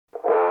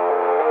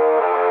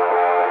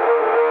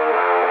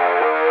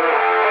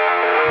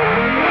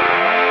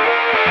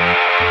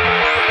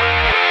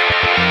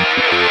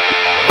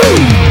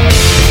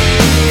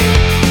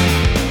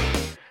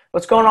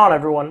What's going on,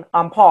 everyone?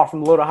 I'm Paul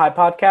from the Low to High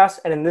podcast,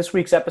 and in this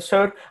week's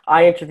episode,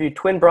 I interviewed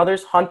twin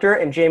brothers Hunter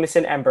and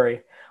Jamison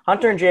Embury.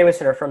 Hunter and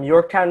Jamison are from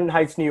Yorktown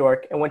Heights, New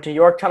York, and went to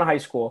Yorktown High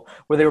School,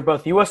 where they were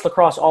both U.S.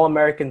 Lacrosse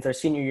All-Americans their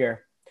senior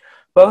year.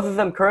 Both of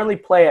them currently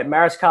play at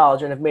Marist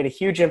College and have made a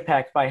huge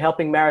impact by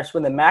helping Marist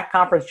win the MAC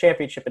Conference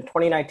Championship in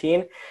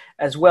 2019,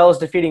 as well as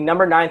defeating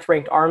number 9th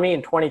ranked Army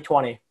in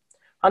 2020.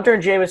 Hunter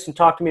and Jamison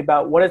talked to me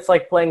about what it's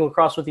like playing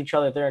lacrosse with each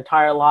other their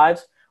entire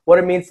lives, what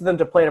it means to them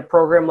to play in a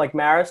program like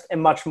Marist, and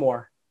much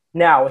more.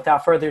 Now,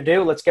 without further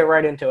ado, let's get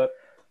right into it.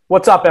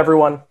 What's up,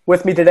 everyone?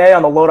 With me today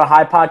on the Low to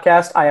High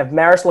podcast, I have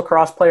Marist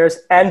lacrosse players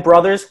and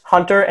brothers,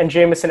 Hunter and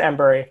Jamison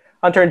Embury.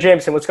 Hunter and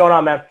Jamison, what's going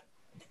on, man?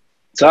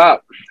 What's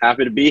up?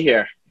 Happy to be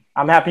here.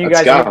 I'm happy you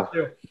guys are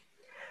here, too.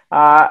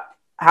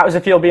 How does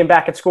it feel being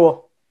back at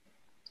school?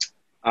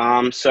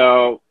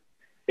 So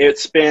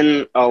it's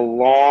been a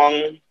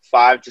long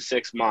 5 to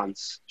 6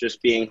 months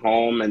just being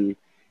home and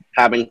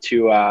having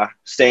to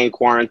stay in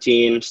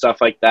quarantine, stuff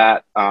like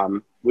that.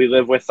 We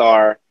live with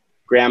our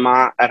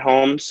grandma at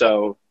home,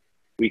 so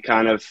we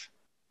kind of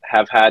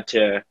have had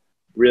to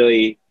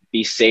really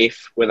be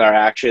safe with our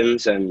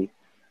actions and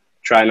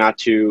try not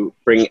to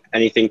bring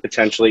anything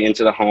potentially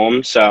into the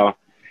home. So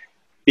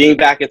being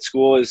back at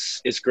school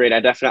is great.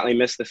 I definitely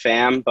miss the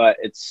fam, but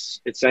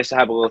it's nice to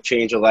have a little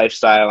change of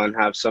lifestyle and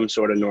have some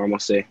sort of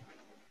normalcy.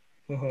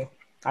 Mm-hmm.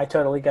 I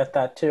totally get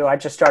that too. I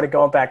just started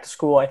going back to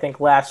school, I think,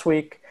 last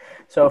week.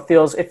 So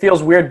it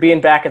feels weird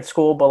being back at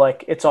school, but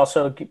like it's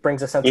also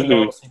brings a sense of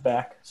normalcy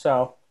back.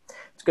 So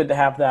it's good to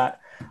have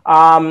that.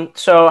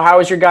 So how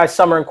was your guys'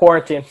 summer in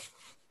quarantine?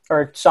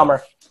 Or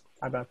summer?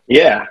 My bad.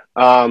 Yeah.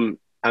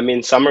 I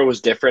mean, summer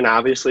was different,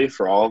 obviously,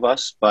 for all of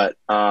us. But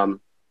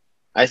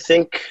I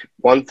think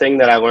one thing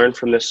that I learned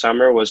from this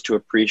summer was to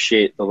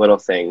appreciate the little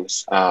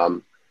things.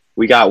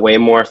 We got way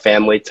more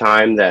family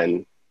time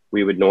than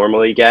we would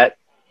normally get.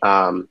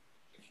 And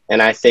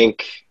I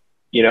think,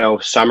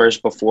 summers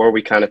before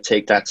we kind of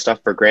take that stuff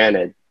for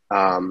granted.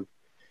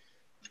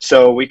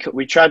 So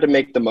we tried to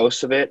make the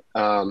most of it.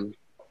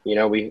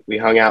 We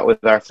hung out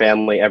with our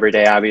family every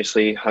day,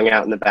 obviously, hung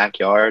out in the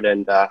backyard,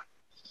 and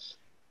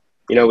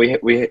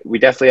we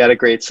definitely had a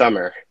great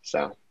summer.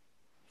 So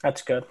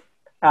that's good.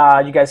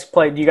 Do you guys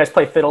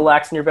play Fiddle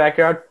Lax in your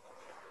backyard?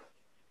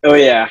 Oh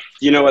yeah.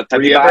 You know what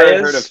Have you three-by ever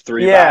is? heard of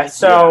three-by? Yeah.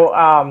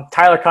 So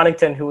Tyler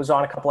Cunnington, who was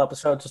on a couple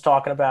episodes, was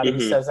talking about it.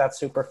 Mm-hmm. He says that's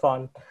super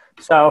fun.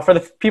 So for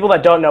the people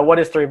that don't know, what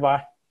is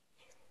 3-by?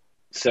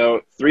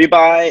 So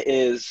 3-by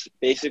is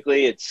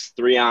basically it's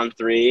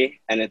 3-on-3,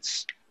 and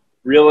it's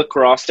real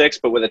lacrosse sticks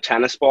but with a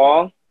tennis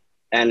ball,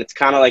 and it's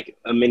kind of like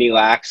a mini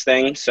lax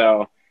thing.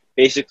 So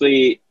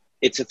basically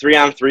it's a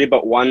 3-on-3,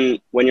 but when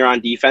you're on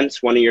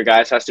defense, one of your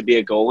guys has to be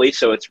a goalie,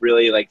 so it's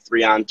really like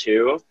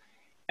 3-on-2,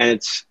 and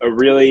it's a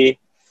really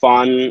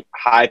fun,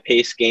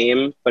 high-paced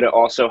game, but it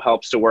also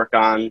helps to work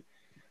on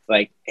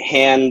like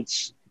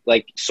hands,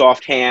 like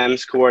soft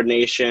hands,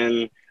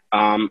 coordination,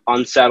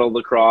 unsettled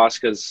lacrosse,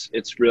 because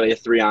it's really a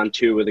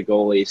 3-on-2 with a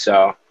goalie.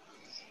 So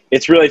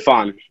it's really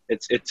fun.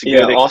 It's a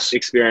good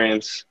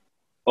experience.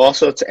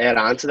 Also, to add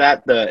on to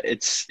that,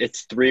 it's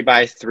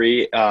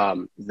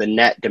 3x3, the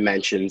net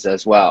dimensions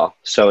as well.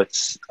 So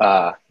it's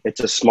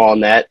a small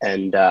net,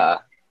 and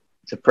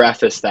to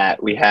preface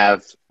that,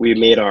 we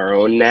made our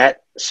own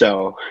net.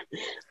 So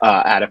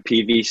out of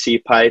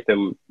PVC pipe,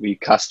 and we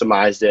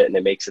customized it, and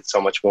it makes it so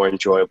much more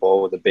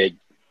enjoyable with a big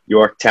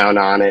Yorktown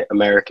on it,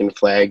 American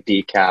flag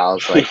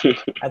decals. Like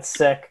That's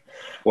sick.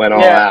 Went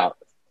all out.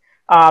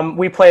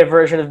 We play a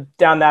version of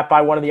Down That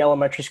by one of the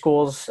elementary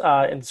schools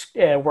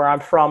where I'm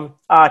from.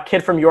 A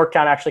kid from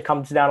Yorktown actually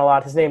comes down a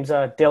lot. His name's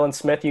Dylan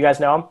Smith. You guys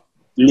know him?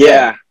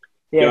 Yeah.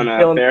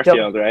 Dylan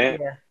Fairfield, right?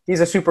 Yeah. He's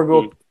a super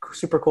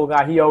cool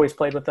guy. He always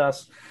played with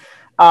us.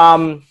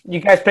 You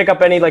guys pick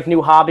up any like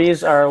new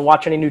hobbies or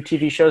watch any new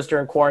TV shows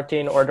during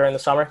quarantine or during the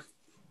summer?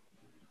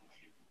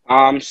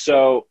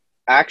 So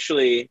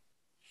actually,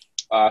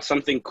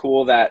 something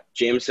cool that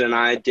Jameson and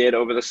I did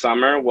over the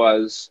summer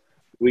was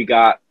we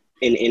got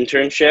an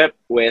internship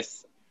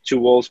with Two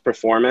Wolves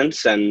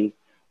Performance, and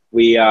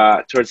we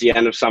towards the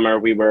end of summer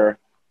we were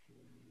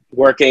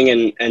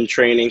working and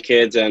training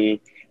kids,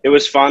 and it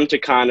was fun to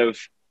kind of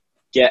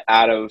get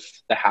out of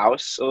the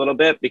house a little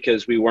bit,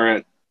 because we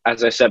weren't,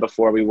 as I said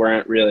before, we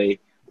weren't really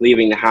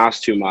leaving the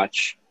house too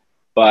much.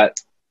 But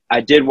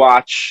I did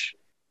watch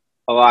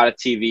a lot of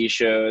TV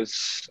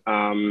shows.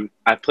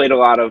 I played a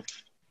lot of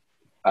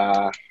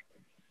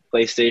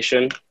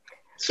PlayStation,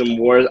 some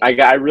Wars.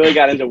 I really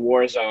got into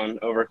Warzone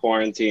over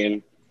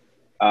quarantine,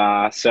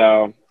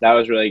 so that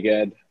was really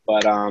good.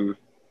 But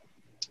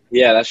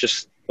yeah, that's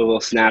just a little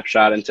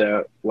snapshot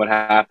into what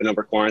happened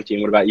over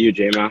quarantine. What about you,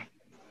 JMO?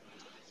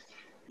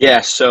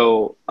 Yeah,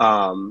 so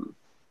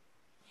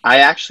I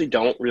actually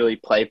don't really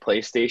play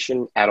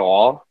PlayStation at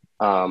all,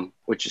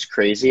 which is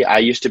crazy. I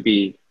used to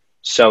be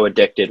so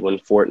addicted when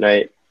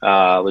Fortnite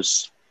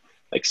was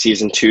like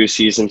season 2,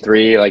 season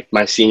 3, like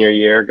my senior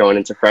year going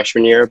into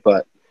freshman year.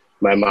 But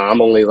my mom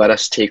only let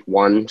us take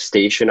one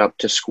station up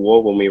to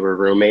school when we were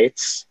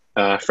roommates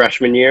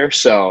freshman year.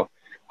 So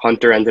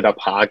Hunter ended up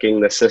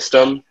hogging the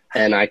system.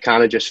 and I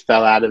kind of just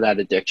fell out of that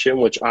addiction,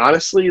 which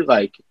honestly,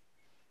 like,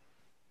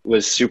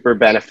 was super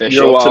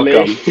beneficial to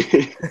me.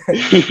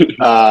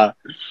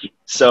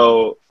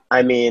 So,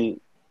 I mean,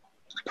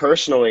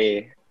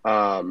 personally,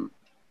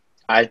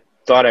 I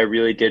thought I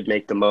really did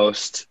make the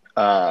most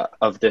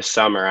of this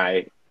summer.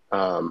 I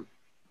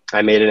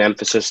made an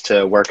emphasis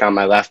to work on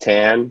my left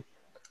hand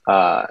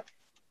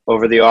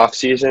over the off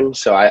season.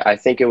 So I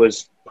think it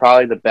was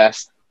probably the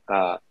best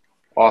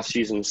off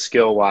season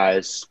skill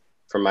wise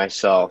for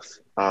myself.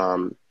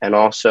 And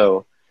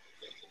also,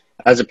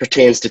 as it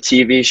pertains to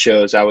TV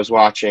shows, I was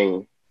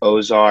watching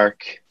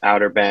Ozark,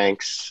 Outer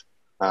Banks,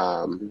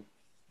 Money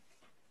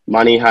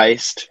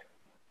Heist.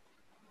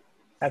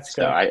 That's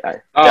good.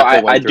 So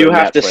I do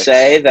have to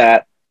say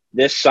that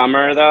this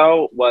summer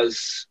though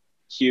was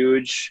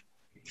huge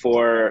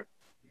for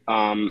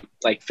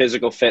like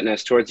physical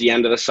fitness. Towards the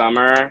end of the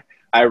summer,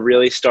 I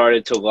really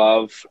started to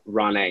love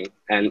running,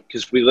 and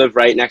because we live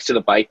right next to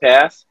the bike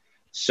path,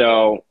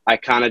 so I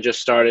kind of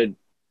just started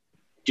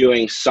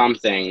doing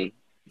something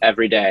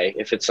every day.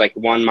 If it's like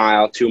 1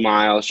 mile, 2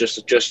 miles,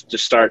 just to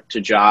start to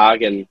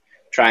jog and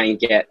try and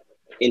get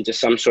into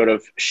some sort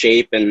of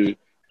shape and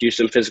do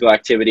some physical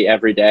activity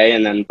every day.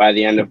 And then by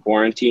the end of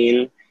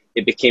quarantine,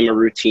 it became a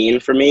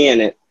routine for me,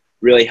 and it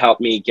really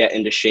helped me get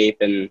into shape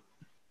and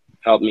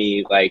helped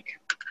me like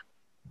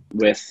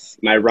with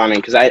my running.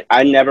 Because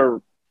I never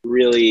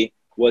really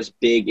was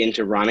big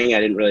into running.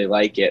 I didn't really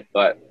like it,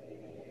 but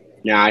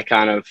now I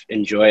kind of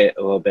enjoy it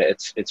a little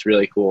bit. It's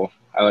really cool.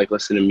 I like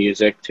listening to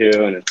music too,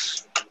 and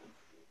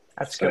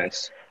that's good.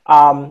 Nice.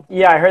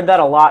 Yeah, I heard that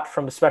a lot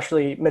from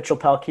especially Mitchell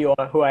Pelkey,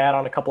 who I had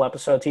on a couple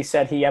episodes. He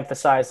said he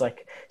emphasized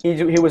like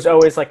he was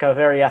always like a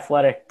very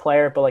athletic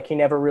player, but like he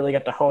never really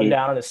got to hone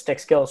down on his stick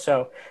skills.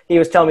 So he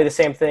was telling me the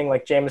same thing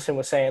like Jameson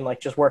was saying, like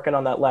just working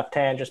on that left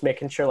hand, just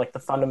making sure like the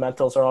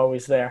fundamentals are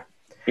always there.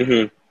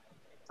 Mm-hmm.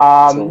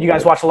 You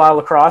guys watch a lot of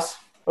lacrosse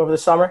over the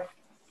summer?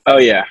 Oh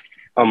yeah.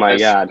 Oh my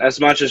God. As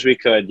much as we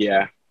could,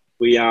 yeah.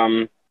 We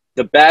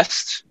the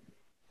best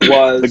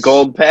was the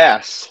Gold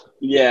Pass.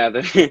 Yeah,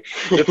 the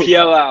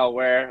PLL,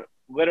 where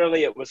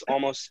literally it was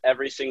almost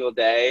every single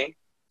day.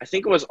 I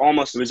think it was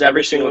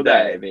every single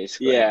day,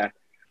 basically. Yeah.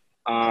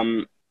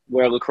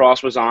 Where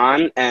lacrosse was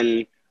on,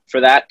 and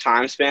for that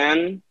time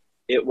span,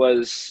 it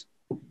was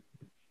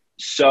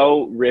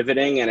so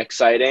riveting and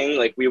exciting.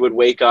 Like we would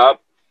wake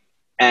up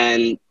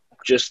and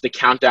just the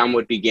countdown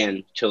would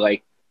begin to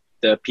like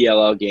the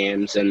PLL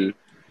games, and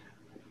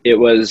it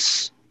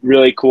was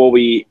really cool.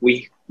 We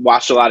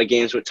watched a lot of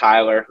games with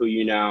Tyler, who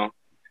you know.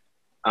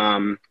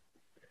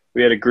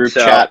 We had a group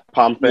chat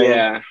pumping.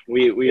 Yeah,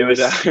 we'd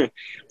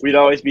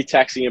always be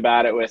texting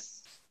about it with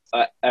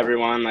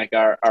everyone, like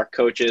our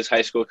coaches,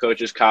 high school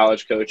coaches,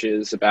 college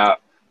coaches,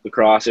 about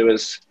lacrosse. It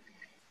was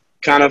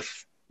kind of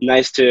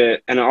nice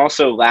and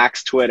also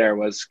Lax Twitter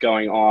was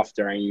going off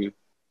during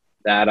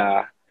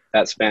that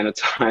span of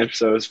time,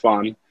 so it was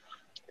fun.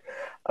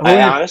 I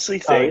honestly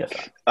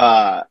think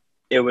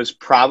it was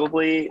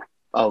probably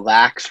a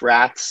Lax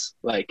Rats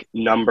like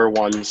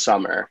 #1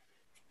 summer.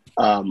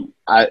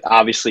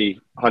 Obviously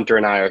Hunter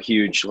and I are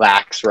huge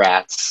Lax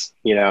Rats,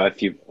 you know,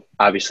 if you've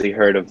obviously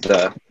heard of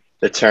the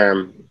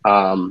term.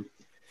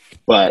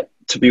 But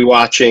to be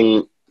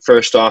watching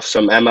first off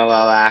some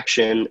MLL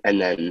action and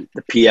then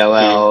the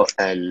PLL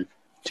and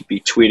to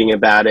be tweeting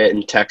about it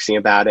and texting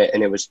about it,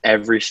 and it was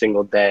every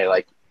single day,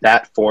 like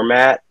that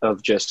format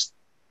of just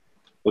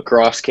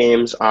lacrosse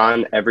games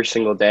on every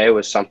single day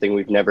was something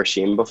we've never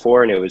seen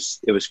before, and it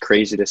was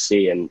crazy to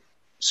see and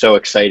so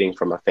exciting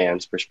from a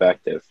fan's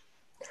perspective.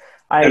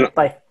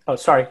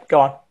 Sorry,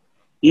 go on.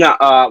 No,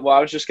 well, I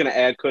was just going to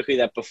add quickly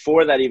that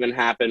before that even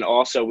happened,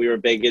 also we were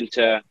big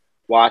into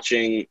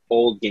watching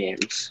old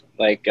games,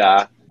 like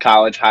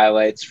college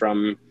highlights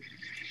from,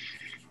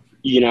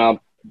 you know,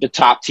 the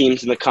top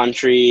teams in the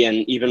country,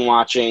 and even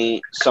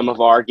watching some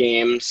of our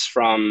games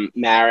from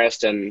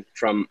Marist and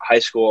from high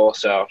school.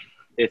 So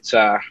it's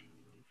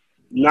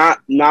not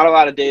a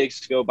lot of days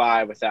to go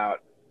by without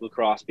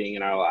lacrosse being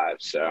in our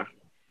lives. So.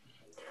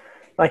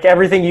 Like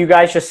everything you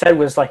guys just said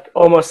was like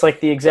almost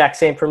like the exact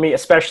same for me,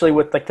 especially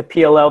with like the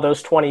PLL,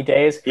 those 20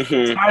 days. Mm-hmm.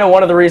 It's kind of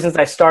one of the reasons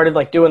I started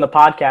like doing the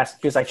podcast,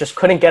 because I just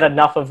couldn't get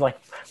enough of like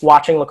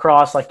watching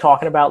lacrosse, like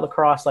talking about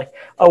lacrosse, like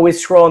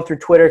always scrolling through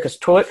Twitter, because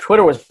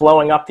Twitter was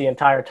blowing up the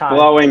entire time.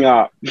 Blowing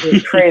up. It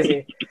was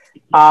crazy.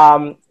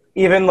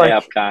 Even like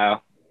up,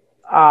 Kyle.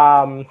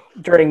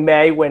 During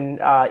May when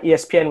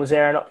ESPN was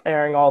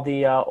airing all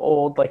the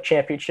old like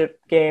championship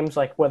games,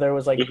 like whether it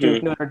was like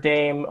Duke, Notre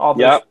Dame, all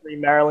those 3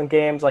 Maryland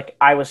games, like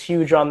I was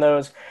huge on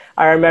those.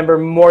 I remember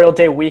Memorial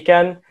Day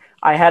weekend,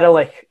 I had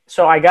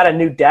I got a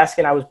new desk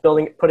and I was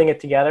putting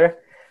it together.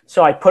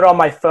 So I put on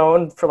my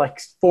phone for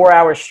like 4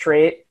 hours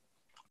straight.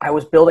 I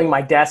was building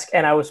my desk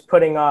and I was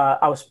putting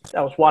I was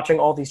watching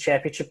all these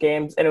championship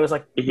games, and it was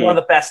like one of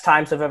the best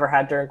times I've ever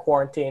had during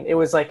quarantine. It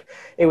was like,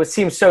 it would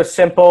seem so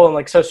simple and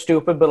like so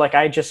stupid, but like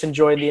I just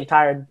enjoyed the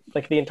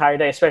entire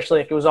day,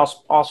 especially if it was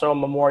also a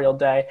Memorial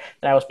Day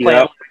and I was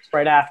playing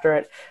right after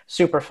it.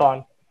 Super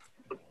fun.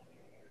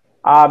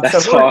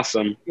 That's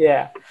awesome.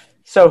 Yeah.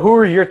 So who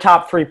are your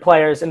top 3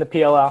 players in the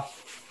PLL?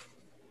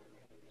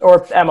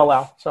 Or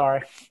MLL,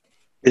 sorry.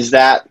 Is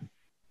that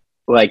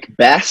like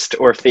best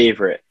or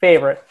favorite?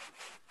 Favorite.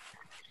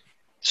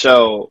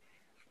 So,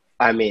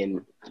 I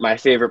mean, my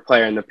favorite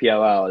player in the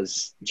PLL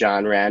is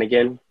John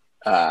Ranigan,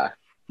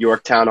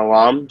 Yorktown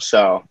alum.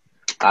 So,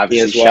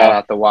 obviously, shout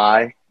out the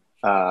Y,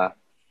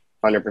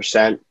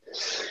 100%.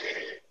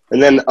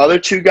 And then the other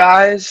 2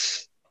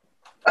 guys,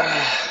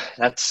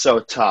 that's so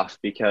tough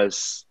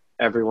because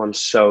everyone's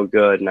so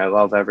good and I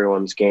love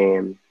everyone's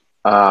game.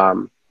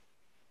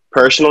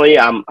 Personally,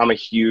 I'm a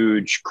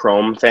huge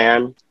Chrome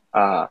fan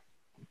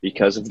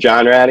because of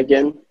John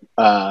Ranigan.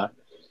 I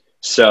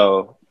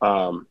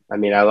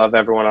mean, I love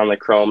everyone on the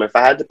Chrome. If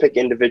I had to pick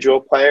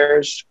individual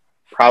players,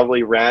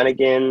 probably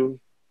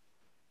Ranigan,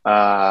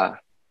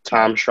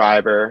 Tom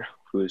Schreiber,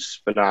 who's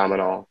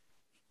phenomenal.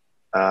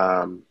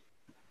 And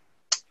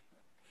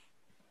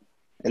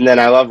then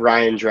I love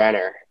Ryan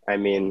Drenner. I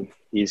mean,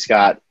 he's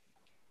got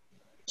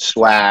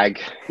swag,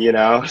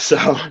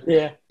 so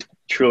yeah,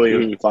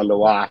 truly fun to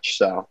watch.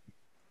 So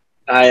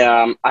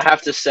I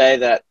have to say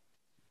that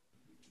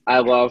I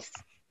love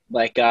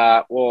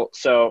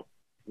so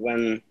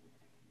when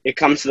it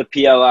comes to the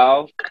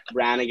PLL,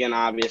 Ranigan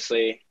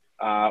obviously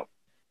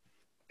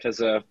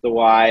because of the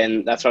Y,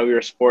 and that's why we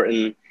were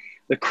sporting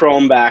the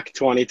Chrome back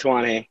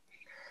 2020.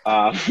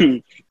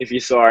 If you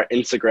saw our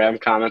Instagram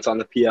comments on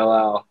the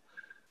PLL's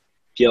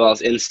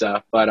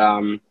Insta, but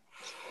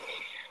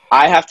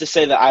I have to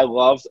say that I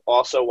loved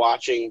also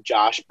watching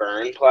Josh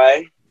Byrne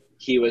play.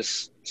 He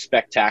was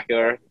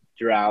spectacular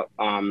throughout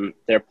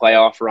their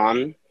playoff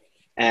run,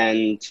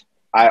 and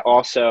I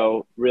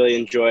also really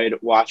enjoyed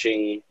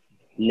watching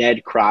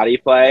Ned Crotty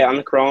play on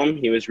the Chrome.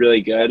 He was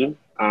really good.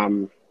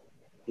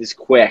 He's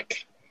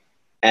quick,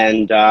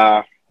 and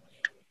I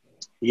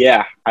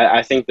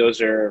think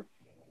those are.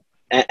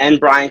 And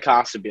Brian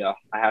Costabile,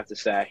 I have to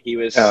say, he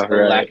was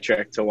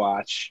electric to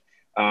watch.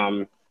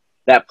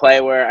 That play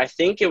where I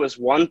think it was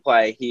one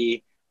play,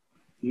 he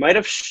might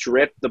have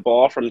stripped the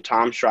ball from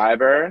Tom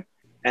Schreiber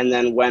and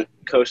then went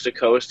coast to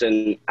coast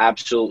and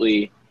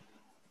absolutely,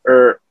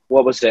 or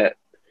what was it?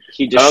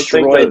 He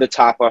destroyed the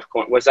top left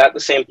corner. Was that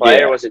the same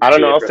play or was it? I don't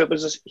know if it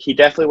was. He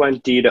definitely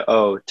went D to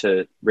O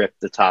to rip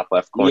the top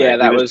left corner. Yeah,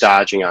 that was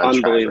dodging on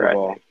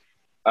unbelievable.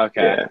 Schreiber,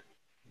 okay, yeah.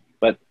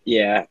 But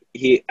yeah,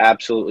 he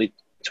absolutely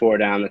tore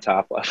down the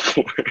top left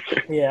corner.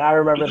 Yeah, I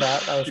remember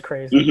that. That was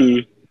crazy.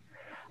 Mm-hmm.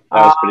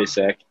 That was pretty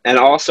sick. And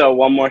also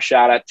one more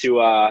shout out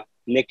to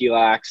Nick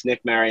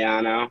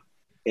Mariano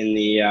in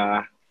the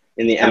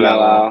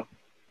MLL,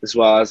 as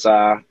well as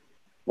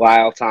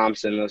Lyle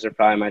Thompson. Those are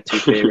probably my 2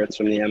 favorites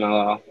from the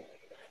MLL.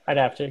 I'd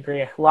have to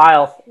agree.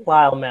 Lyle,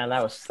 man,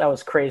 that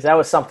was crazy. That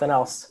was something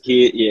else.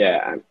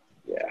 Yeah.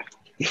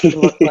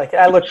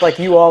 I looked like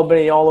you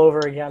Albany all over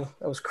again.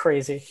 That was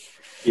crazy.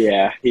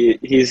 Yeah,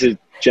 he's a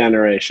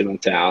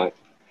generational talent.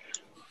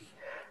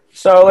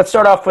 So let's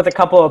start off with a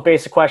couple of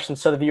basic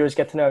questions so the viewers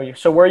get to know you.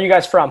 So where are you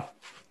guys from?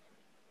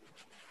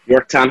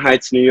 Yorktown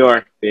Heights, New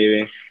York,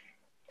 baby.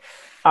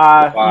 You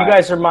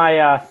guys are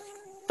my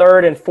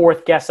 3rd and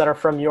 4th guests that are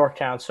from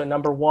Yorktown. So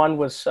number 1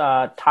 was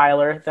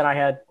Tyler. Then I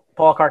had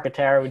Paul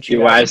Carcaterra with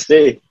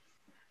UISD.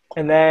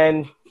 And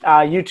then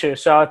you two.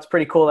 So it's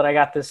pretty cool that I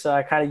got this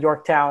kind of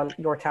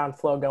Yorktown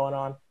flow going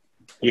on.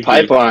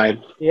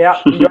 Pipeline. Yeah,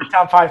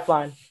 Yorktown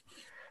pipeline.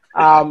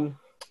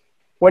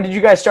 When did you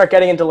guys start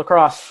getting into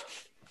lacrosse?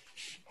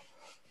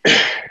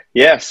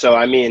 Yeah, so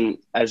I mean,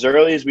 as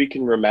early as we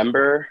can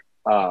remember,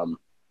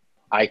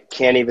 I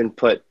can't even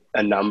put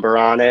a number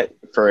on it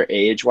for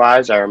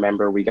age-wise. I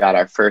remember we got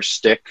our first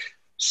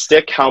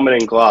stick, helmet,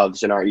 and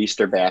gloves in our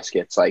Easter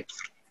baskets like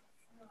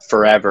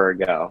forever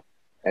ago.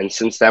 And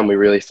since then, we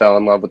really fell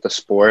in love with the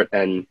sport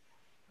and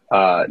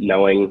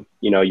knowing,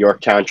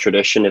 Yorktown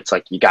tradition, it's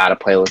like you got to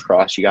play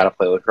lacrosse.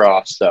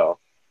 So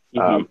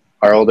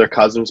our older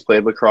cousins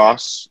played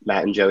lacrosse,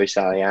 Matt and Joey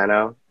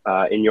Saliano,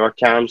 in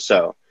Yorktown.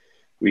 So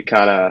we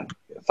kind of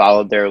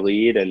followed their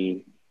lead,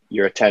 and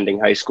you're attending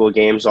high school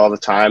games all the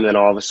time. Then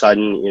all of a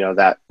sudden,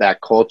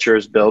 that culture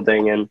is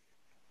building, and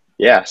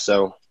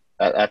so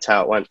that's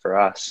how it went for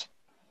us.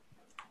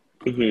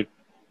 Mm-hmm.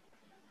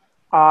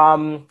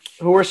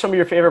 Who were some of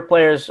your favorite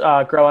players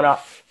growing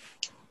up?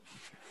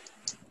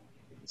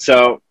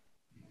 So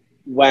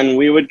when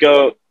we would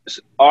go,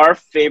 our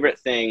favorite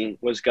thing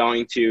was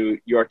going to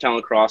Yorktown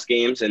lacrosse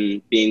games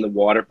and being the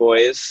water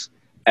boys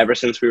ever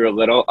since we were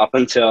little, up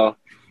until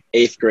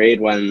 8th grade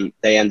when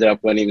they ended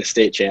up winning the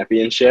state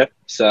championship.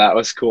 So that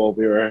was cool.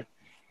 We were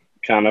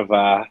kind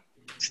of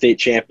state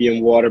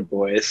champion water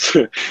boys.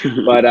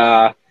 But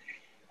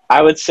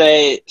I would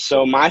say,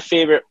 so my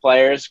favorite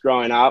players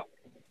growing up,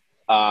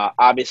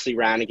 obviously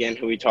Ranigan,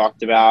 who we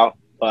talked about,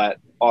 but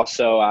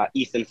also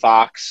Ethan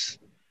Fox,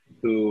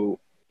 who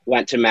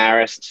went to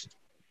Marist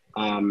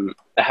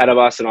ahead of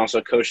us and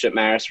also coached at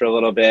Marist for a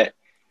little bit.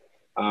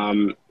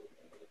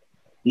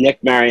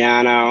 Nick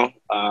Mariano.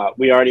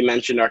 We already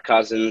mentioned our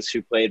cousins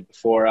who played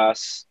before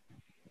us.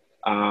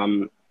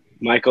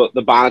 Michael,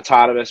 the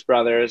Bonatadovas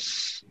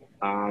brothers.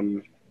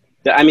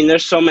 I mean,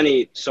 there's so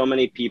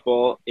many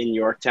people in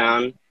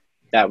Yorktown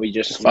that we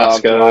just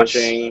loved Fuscos.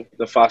 watching.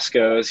 The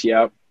Fuscos,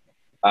 yep.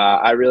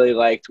 I really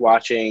liked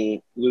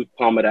watching Luke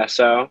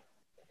Palmadesso.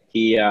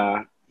 He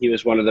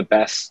was one of the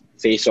best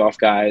face-off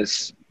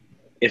guys,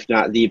 if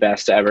not the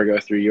best, to ever go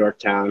through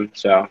Yorktown.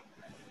 So,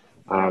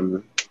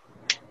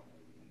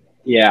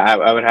 yeah,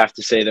 I would have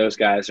to say those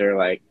guys are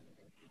like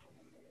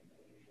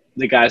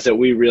the guys that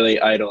we really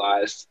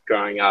idolized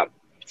growing up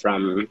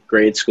from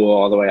grade school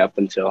all the way up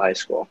until high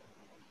school.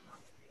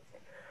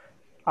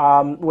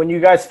 When you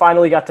guys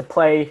finally got to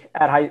play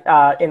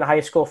at in high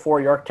school for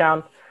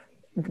Yorktown,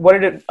 what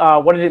did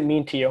it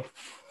mean to you?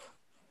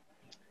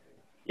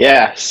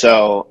 Yeah,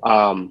 so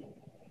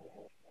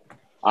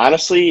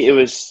honestly, it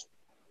was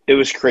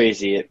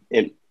crazy.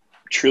 It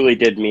truly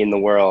did mean the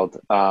world.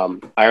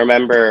 I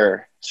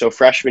remember, so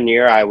freshman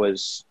year,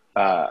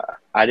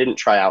 I didn't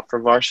try out for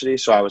varsity,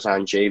 so I was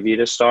on JV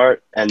to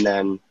start, and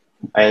then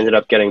I ended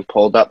up getting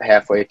pulled up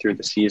halfway through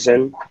the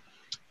season,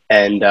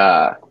 and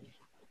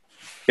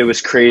it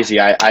was crazy.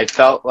 I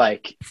felt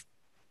like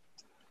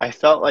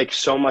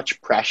so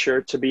much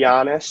pressure, to be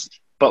honest,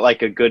 but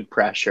like a good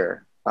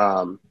pressure.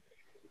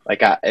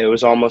 It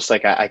was almost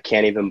like I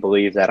can't even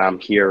believe that I'm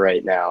here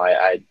right now.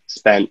 I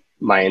spent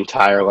my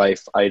entire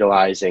life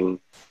idolizing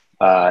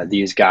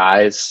these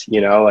guys,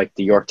 like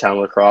the Yorktown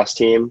lacrosse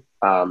team.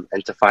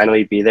 And to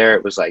finally be there,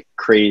 it was like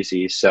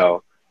crazy.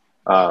 So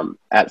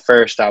at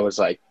first I was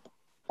like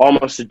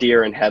almost a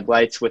deer in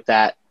headlights with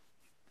that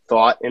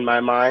thought in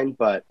my mind.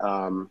 But,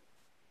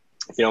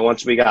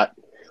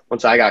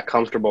 once I got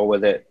comfortable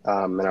with it,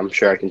 and I'm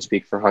sure I can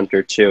speak for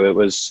Hunter too,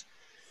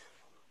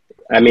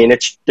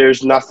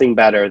 there's nothing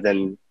better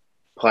than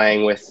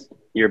playing with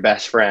your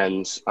best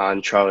friends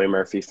on Charlie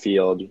Murphy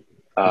Field,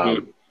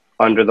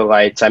 under the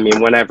lights. I mean,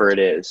 whenever it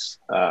is,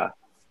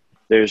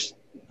 there's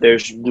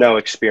no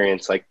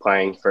experience like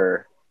playing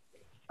for,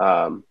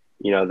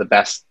 the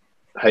best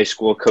high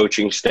school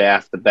coaching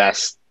staff, the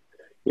best,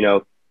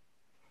 the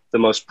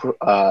most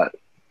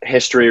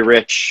history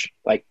rich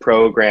like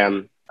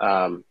program.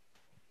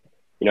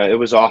 It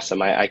was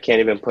awesome. I can't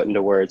even put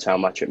into words how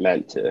much it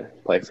meant to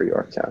play for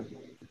Yorktown.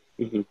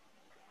 Mm-hmm.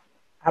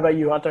 How about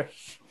you, Hunter?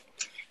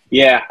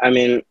 Yeah, I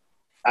mean,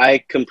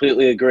 I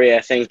completely agree.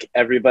 I think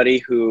everybody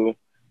who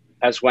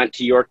has went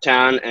to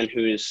Yorktown and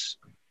who's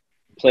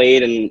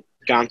played and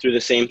gone through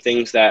the same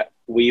things that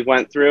we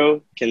went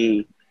through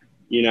can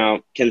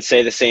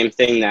say the same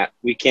thing, that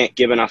we can't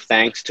give enough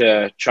thanks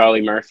to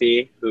Charlie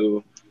Murphy,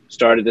 who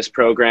started this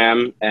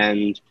program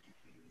and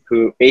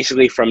who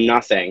basically from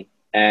nothing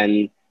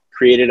and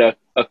created a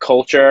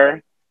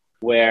culture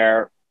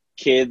where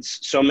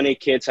so many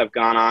kids have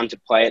gone on to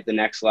play at the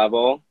next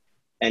level,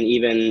 and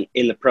even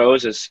in the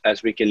pros,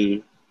 as we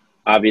can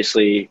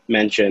obviously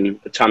mention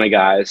a ton of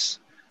guys.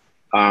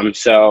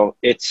 So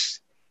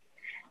it's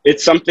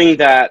something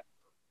that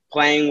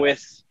playing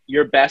with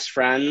your best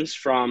friends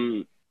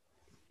from,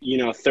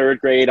 third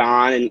grade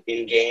on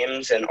in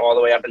games and all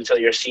the way up until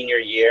your senior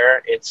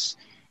year, it's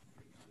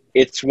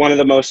one of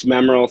the most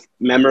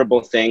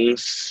memorable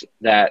things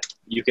that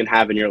you can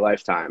have in your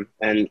lifetime.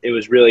 And it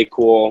was really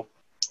cool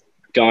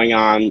going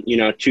on,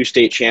 2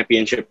 state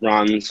championship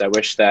runs. I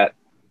wish that,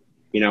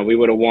 we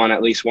would have won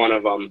at least one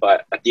of them.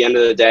 But at the end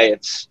of the day,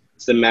 it's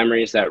the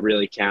memories that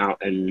really count.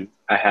 And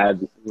I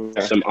had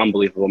some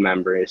unbelievable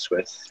memories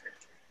with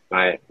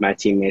my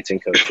teammates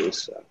and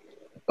coaches. So.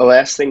 The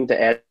last thing to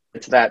add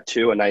to that,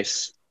 too, a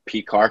nice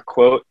P. Carr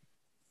quote.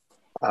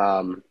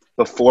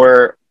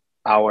 Before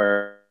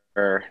our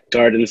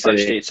Garden City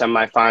state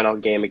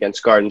semifinal game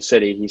against Garden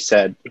City, he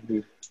said,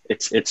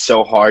 it's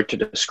so hard to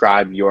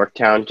describe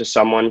Yorktown to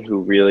someone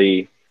who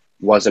really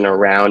wasn't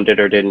around it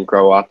or didn't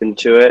grow up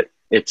into it.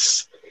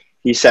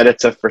 He said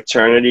it's a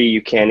fraternity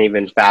you can't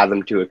even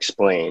fathom to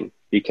explain,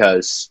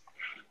 because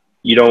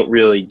you don't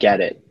really get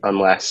it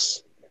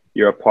unless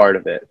you're a part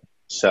of it.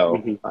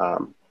 So,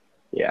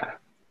 yeah.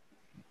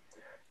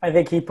 I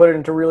think he put it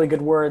into really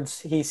good words.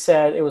 He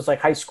said it was like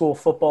high school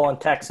football in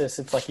Texas.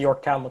 It's like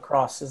Yorktown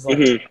lacrosse is like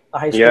the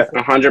high school. Yeah,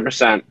 football.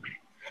 100%.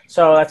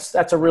 So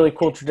that's a really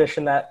cool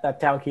tradition that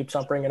town keeps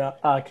on bringing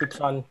up, keeps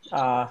on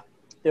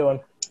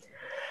doing.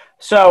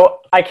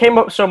 So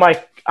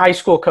my high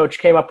school coach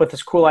came up with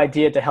this cool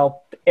idea to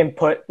help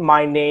input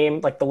my name,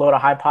 like the Loda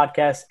High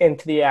podcast,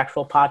 into the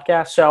actual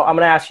podcast. So I'm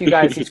going to ask you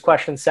guys these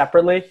questions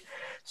separately.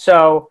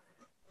 So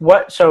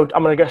I'm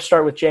going to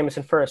start with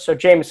Jameson first. So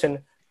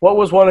Jameson, what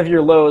was one of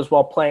your lows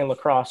while playing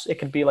lacrosse? It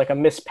could be like a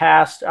missed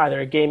pass, either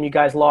a game you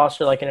guys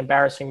lost or like an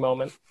embarrassing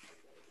moment.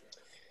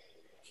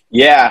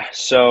 Yeah.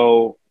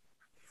 So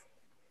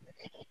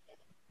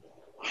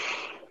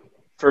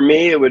for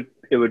me, it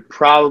would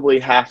probably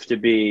have to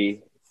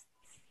be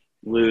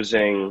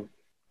losing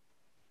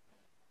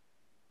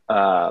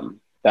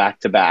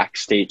back-to-back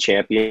state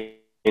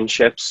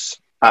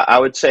championships. I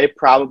would say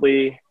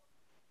probably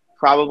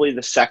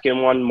the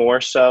second one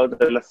more so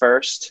than the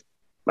first.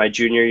 My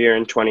junior year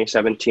in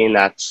 2017,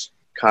 that's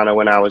kind of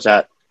when I was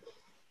at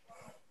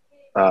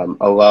a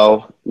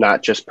low,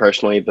 not just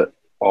personally, but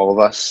all of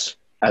us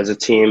as a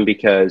team,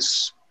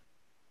 because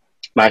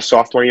my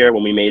sophomore year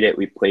when we made it,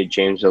 we played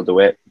Janesville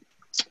DeWitt,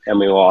 and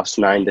we lost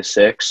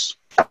 9-6.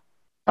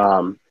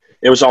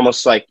 It was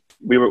almost like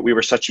we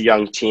were such a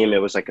young team.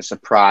 It was like a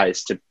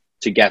surprise to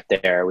get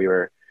there.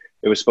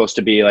 It was supposed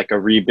to be like a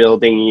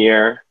rebuilding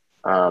year,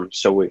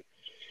 so we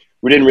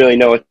didn't really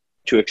know what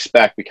to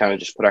expect. We kind of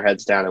just put our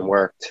heads down and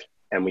worked,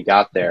 and we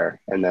got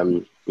there, and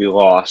then we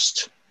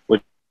lost,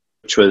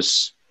 which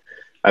was,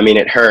 I mean,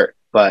 it hurt,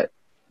 but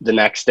the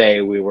next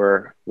day we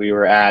were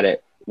at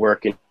it,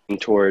 working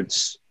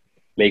towards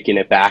making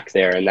it back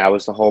there, and that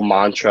was the whole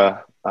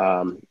mantra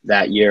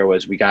that year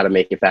was we got to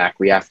make it back.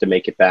 We have to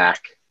make it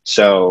back.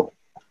 So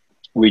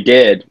we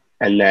did,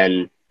 and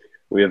then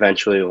we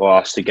eventually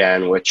lost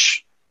again,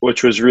 which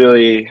was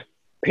really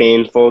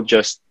painful,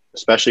 just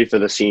especially for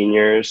the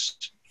seniors.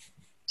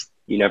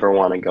 You never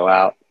want to go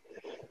out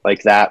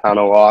like that on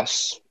a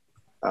loss.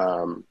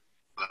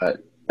 But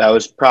that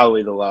was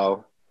probably the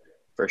low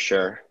for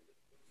sure.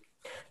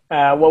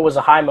 What was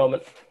a high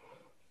moment?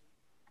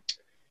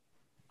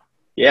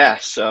 Yeah,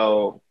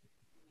 so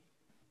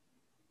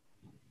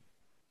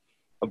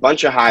a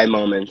bunch of high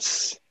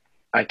moments.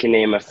 I can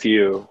name a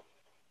few.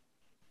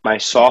 My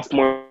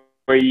sophomore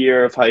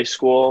year of high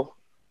school,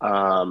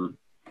 the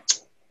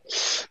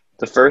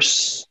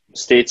first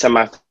state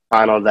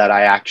semifinal that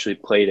I actually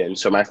played in.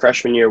 So my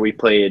freshman year, we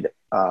played,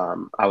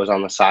 I was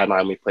on the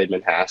sideline. We played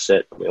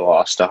Manhasset. We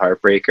lost a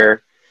heartbreaker.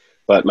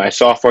 But my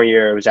sophomore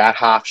year, it was at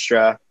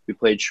Hofstra. We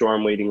played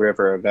Shoreham-Wading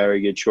River, a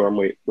very good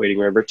Shoreham-Wading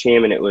River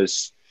team, and it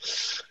was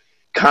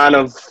kind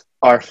of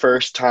our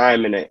first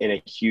time in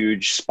a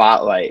huge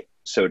spotlight,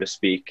 so to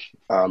speak,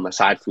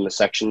 aside from the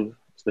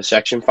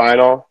section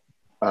final.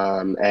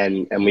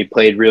 And we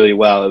played really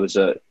well.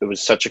 It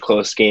was such a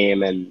close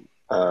game, and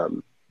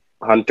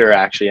Hunter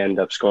actually ended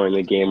up scoring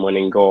the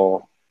game-winning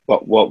goal.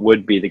 What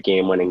would be the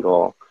game-winning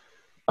goal?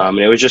 And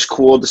it was just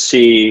cool to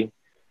see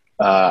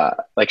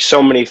like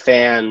so many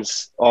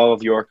fans, all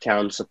of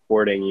Yorktown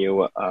supporting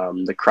you.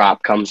 The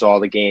crop comes to all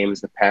the games.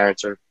 The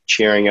parents are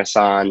cheering us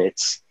on.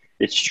 It's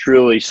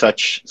truly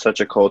such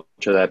a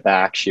culture that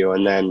backs you.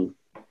 And then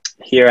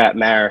here at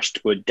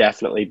Marist would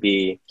definitely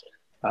be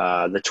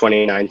the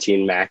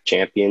 2019 MAC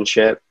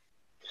championship.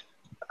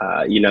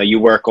 You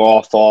work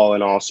all fall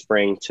and all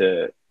spring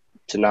to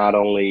not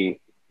only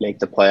make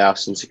the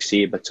playoffs and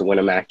succeed, but to win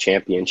a MAC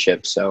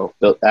championship. So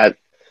that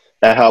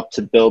helped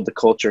to build the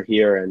culture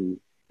here, and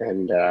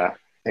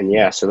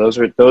yeah. So those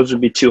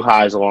would be two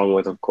highs, along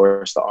with, of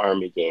course, the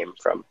Army game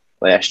from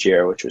last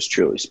year, which was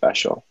truly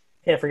special.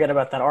 Can't forget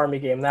about that Army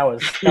game. That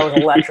was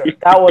electric.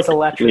 That was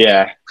electric.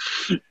 Yeah.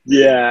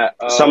 Yeah.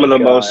 Some of the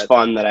most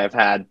fun that I've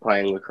had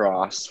playing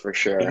lacrosse, for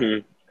sure.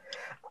 Mm-hmm.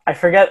 I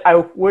forget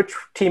which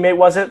teammate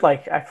was it.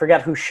 Like, I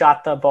forget who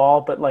shot the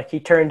ball, but like he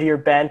turned to your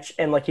bench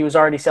and like he was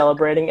already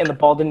celebrating and the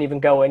ball didn't even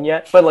go in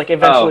yet. But like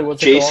eventually was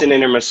Jason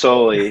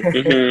Intermasoli,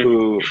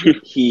 who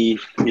he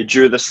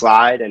drew the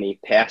slide and he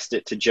passed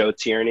it to Joe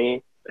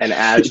Tierney. And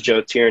as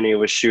Joe Tierney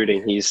was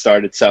shooting, he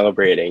started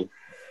celebrating.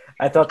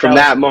 I thought from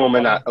that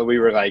moment we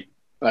were like,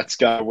 let's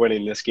go,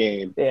 winning this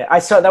game. Yeah, I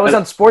saw that was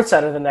on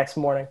SportsCenter the next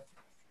morning.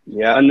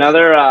 Yeah.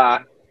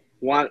 Another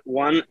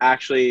one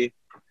actually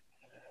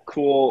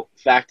cool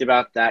fact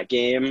about that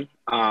game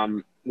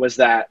was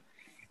that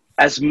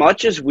as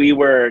much as we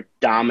were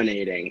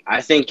dominating,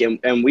 I think,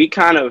 and we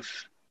kind of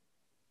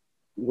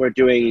were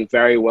doing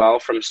very well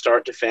from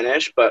start to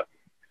finish, but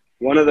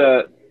one of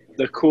the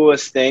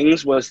coolest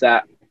things was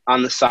that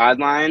on the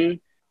sideline,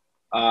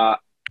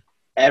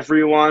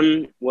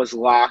 everyone was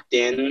locked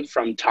in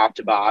from top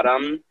to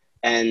bottom,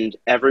 and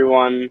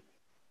everyone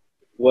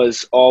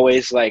was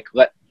always like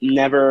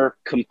never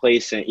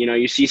complacent.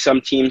 You see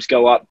some teams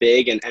go up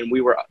big, and we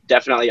were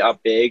definitely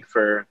up big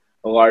for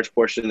a large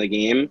portion of the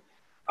game.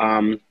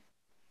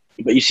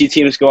 But you see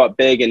teams go up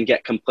big and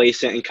get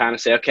complacent and kind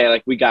of say, okay,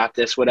 like we got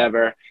this,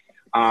 whatever.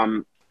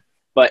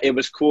 But it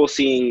was cool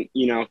seeing,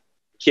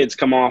 kids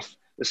come off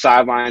the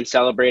sideline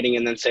celebrating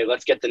and then say,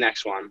 let's get the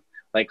next one.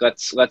 Like,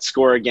 let's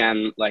score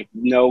again. Like,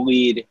 no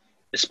lead,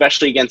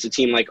 especially against a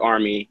team like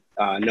Army,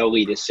 no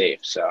lead is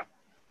safe. So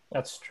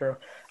that's true.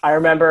 I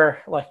remember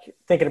like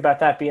thinking about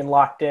that being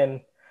locked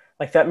in,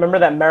 like that. Remember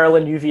that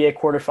Maryland UVA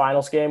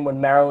quarterfinals game when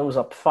Maryland was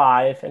up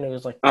 5 and it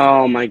was like,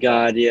 oh my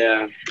God,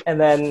 yeah.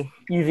 And then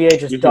UVA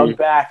just dug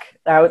back.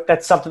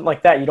 That's something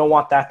like that. You don't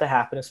want that to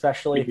happen,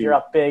 especially if you're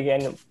up big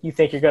and you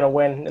think you're going to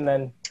win. And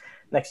then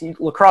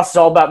lacrosse is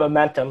all about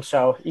momentum,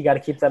 so you got to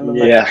keep that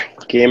momentum. Yeah,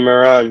 game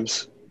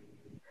runs.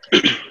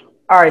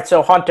 All right,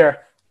 so Hunter,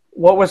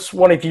 what was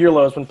one of your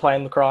lows when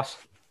playing lacrosse?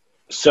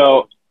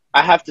 So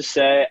I have to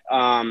say,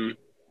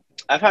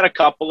 I've had a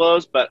couple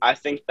lows, but I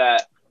think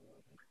that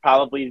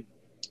probably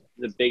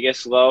the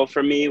biggest low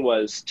for me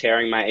was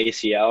tearing my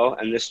ACL,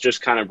 and this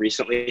just kind of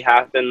recently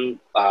happened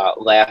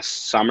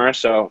last summer.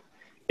 So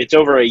it's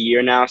over a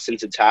year now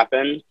since it's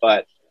happened,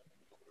 but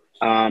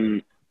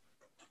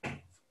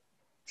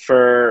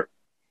for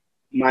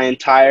my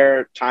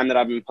entire time that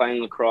I've been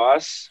playing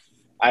lacrosse,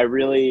 I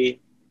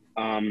really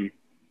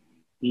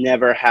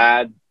never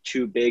had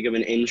too big of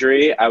an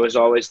injury. I was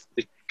always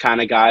the kind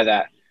of guy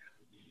that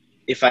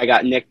if I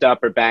got nicked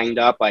up or banged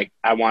up, like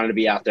I wanted to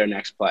be out there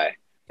next play.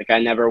 Like I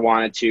never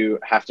wanted to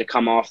have to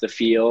come off the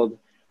field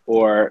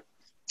or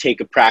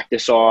take a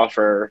practice off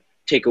or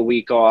take a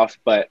week off.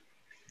 But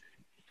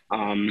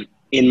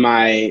in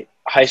my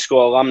high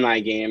school alumni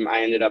game,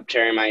 I ended up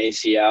tearing my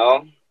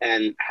ACL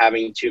and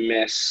having to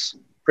miss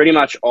pretty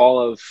much all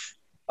of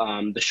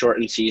the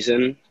shortened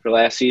season for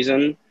last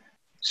season.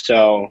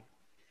 So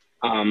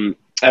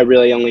I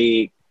really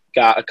only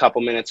got a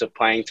couple minutes of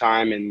playing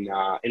time in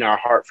our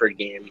Hartford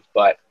game.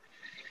 But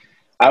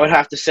I would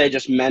have to say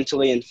just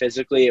mentally and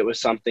physically, it was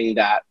something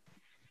that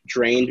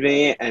drained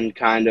me and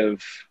kind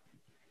of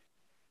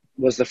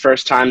was the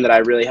first time that I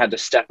really had to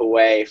step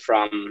away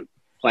from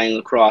playing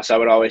lacrosse. I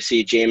would always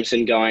see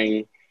Jameson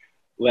going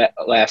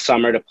last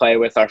summer to play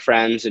with our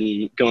friends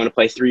and going to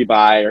play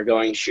 3-by or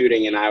going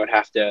shooting, and I would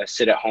have to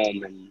sit at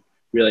home and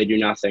really do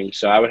nothing.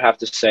 So I would have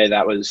to say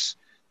that was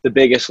the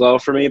biggest low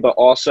for me, but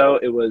also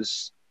it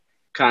was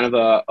kind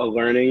of a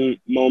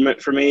learning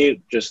moment for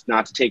me, just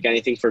not to take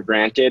anything for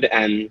granted.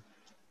 And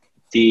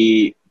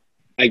the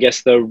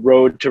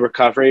road to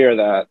recovery or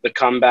the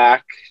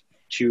comeback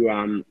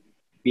to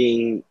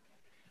being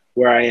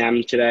where I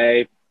am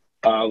today,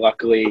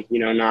 luckily,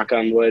 knock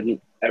on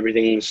wood,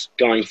 everything's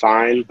going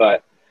fine.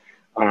 But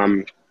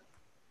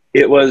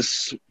it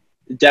was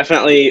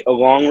definitely a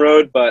long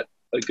road, but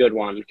a good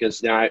one,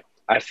 because now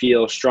I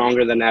feel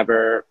stronger than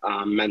ever,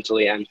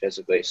 mentally and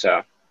physically.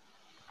 So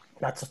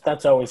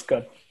that's always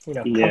good.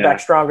 Come Yeah. back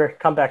stronger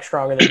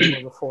than you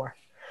were before.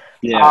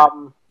 Yeah.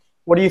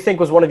 What do you think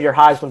was one of your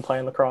highs when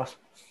playing lacrosse?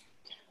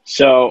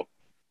 So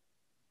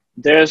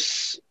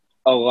there's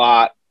a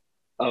lot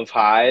of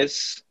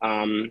highs.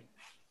 I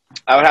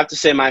would have to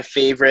say my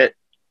favorite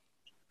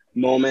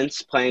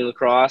moments playing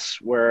lacrosse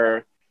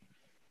were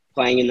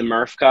playing in the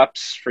Murph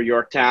Cups for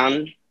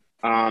Yorktown,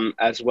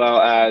 as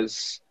well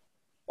as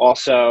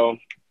also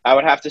I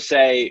would have to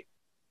say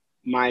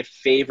my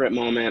favorite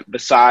moment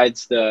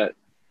besides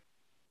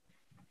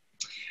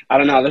I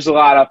don't know, there's a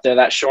lot up there.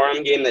 That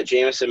Shoreham game that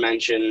Jameson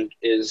mentioned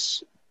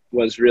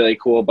was really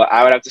cool, but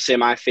I would have to say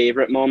my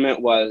favorite moment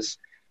was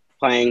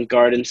playing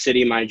Garden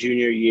City my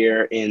junior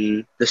year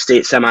in the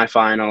state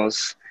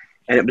semifinals,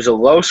 and it was a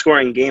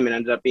low-scoring game. It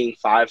ended up being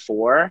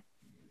 5-4,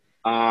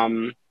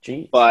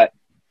 but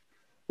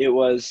it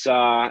was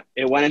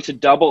it went into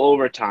double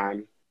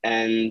overtime,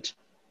 and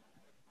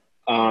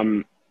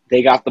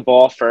they got the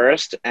ball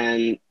first,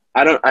 and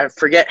I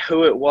forget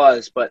who it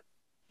was, but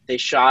they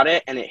shot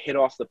it and it hit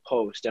off the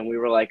post, and we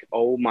were like,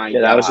 "Oh my god!"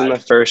 Yeah, that was in the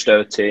first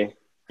OT.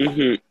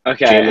 Mm-hmm.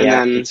 Okay,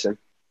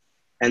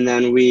 and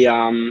then we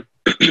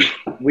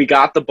we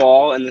got the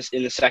ball in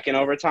the second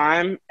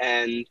overtime,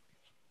 and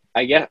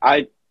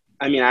I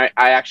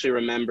actually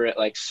remember it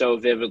like so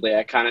vividly.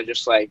 I kind of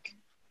just like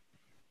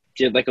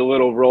did like a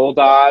little roll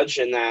dodge,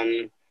 and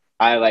then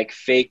I like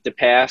faked the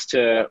pass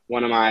to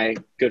one of my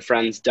good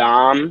friends,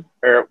 Dom,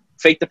 or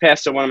faked the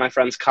pass to one of my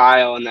friends,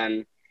 Kyle, and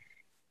then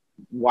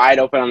wide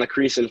open on the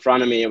crease in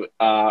front of me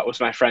was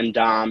my friend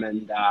Dom,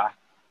 and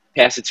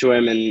passed it to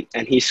him,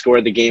 and he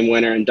scored the game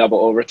winner in double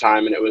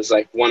overtime. And it was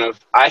like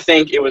I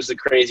think it was the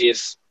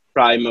craziest,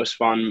 probably most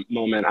fun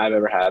moment I've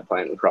ever had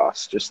playing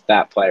lacrosse. Just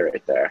that play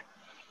right there.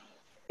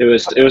 It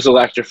was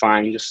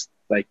electrifying, just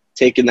like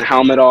taking the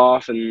helmet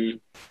off and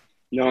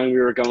knowing we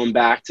were going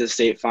back to the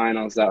state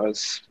finals. That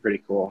was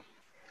pretty cool.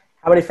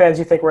 How many fans do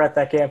you think were at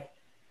that game?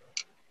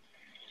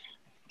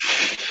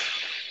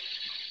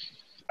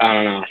 I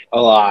don't know.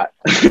 A lot.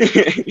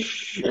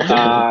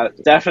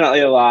 Definitely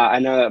a lot. I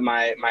know that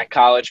my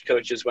college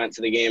coaches went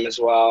to the game as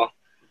well.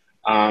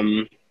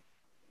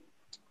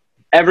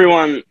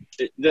 Everyone,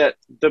 the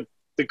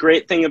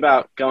great thing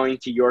about going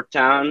to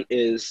Yorktown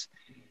is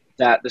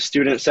that the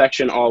student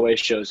section always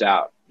shows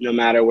out, no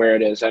matter where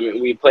it is. I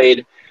mean, we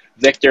played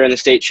Victor in the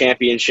state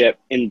championship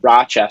in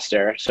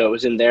Rochester, so it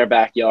was in their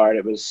backyard.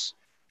 It was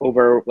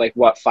over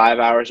 5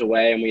 hours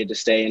away, and we had to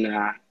stay in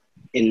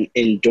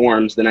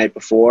dorms the night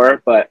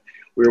before. But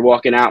we were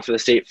walking out for the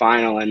state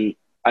final, and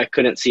I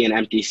couldn't see an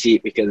empty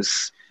seat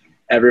because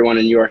everyone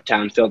in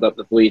Yorktown filled up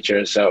the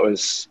bleachers. So it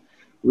was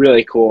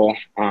really cool.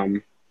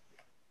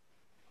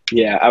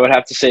 Yeah, I would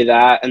have to say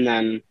that. And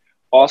then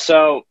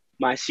also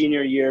my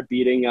senior year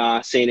beating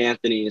St.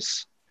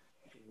 Anthony's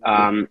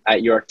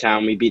at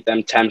Yorktown. We beat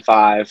them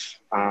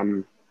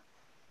 10-5.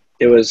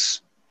 It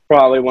was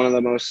probably one of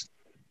the most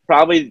 –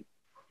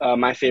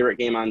 my favorite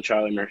game on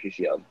Charlie Murphy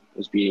Field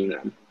was beating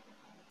them.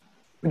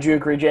 Would you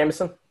agree,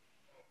 Jameson?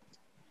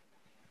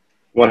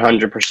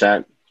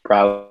 100%,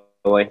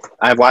 probably.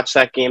 I've watched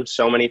that game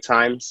so many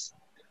times.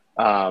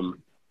 Oh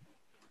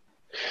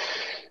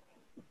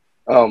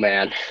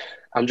man,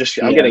 I'm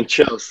getting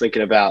chills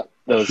thinking about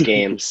those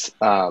games.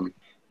 I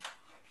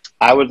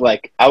would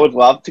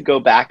love to go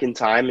back in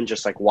time and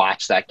just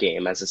watch that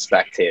game as a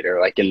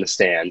spectator, in the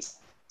stands.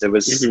 It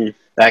was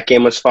that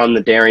game was fun.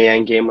 The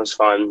Darien game was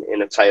fun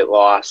in a tight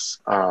loss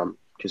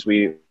because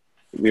we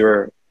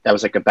were. That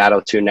was a battle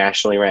of two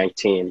nationally ranked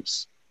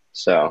teams.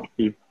 So,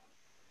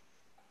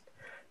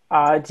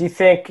 Do you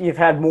think you've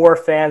had more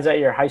fans at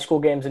your high school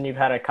games than you've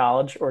had at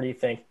college, or do you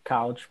think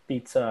college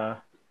beats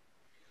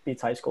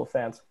high school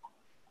fans?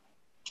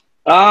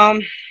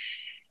 Um,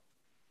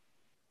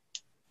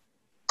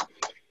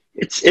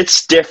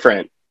 It's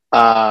different.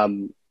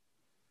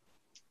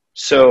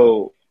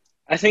 So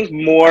I think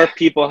more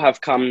people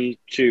have come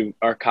to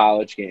our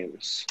college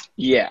games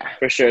yeah,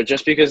 for sure,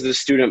 just because the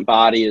student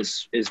body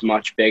is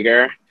much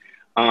bigger.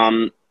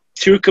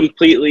 Two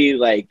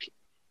completely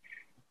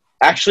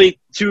actually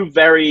two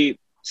very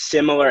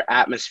similar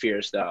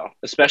atmospheres though,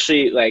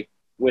 especially like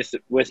with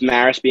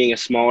Marist being a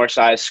smaller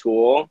size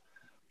school.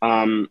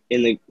 In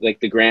the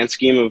grand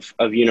scheme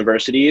of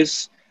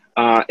universities,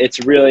 it's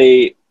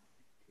really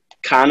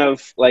kind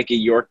of like a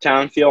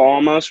Yorktown feel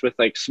almost, with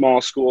like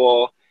small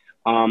school,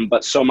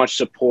 but so much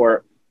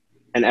support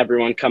and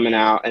everyone coming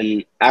out.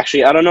 And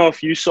actually, I don't know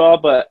if you saw,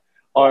 but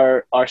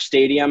our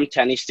stadium,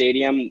 Tenney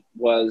Stadium,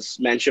 was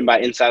mentioned by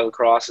Inside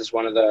Lacrosse as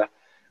one of the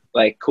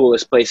like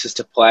coolest places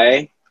to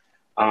play,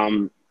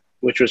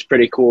 which was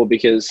pretty cool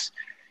because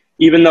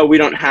even though we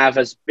don't have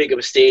as big of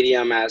a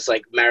stadium as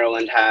like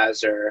Maryland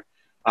has, or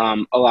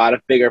a lot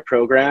of bigger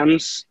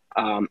programs,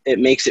 it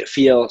makes it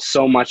feel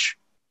so much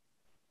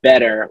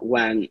better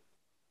when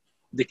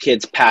the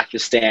kids pack the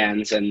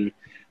stands and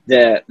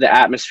the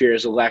atmosphere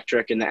is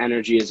electric and the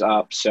energy is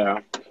up. So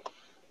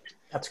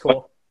That's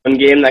cool. one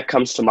game that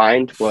comes to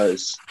mind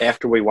was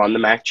after we won the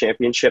MAC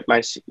championship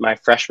my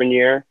freshman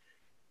year.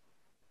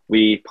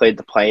 We played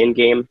the play-in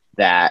game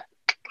that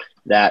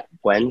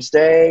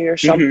Wednesday or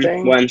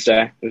something.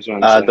 Wednesday. It was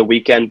Wednesday. The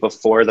weekend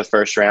before the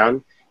first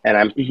round, and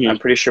I'm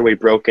pretty sure we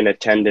broke an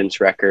attendance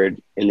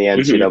record in the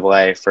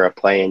NCAA for a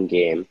play-in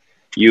game.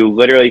 You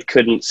literally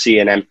couldn't see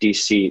an empty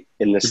seat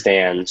in the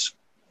stands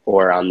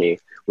or on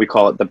we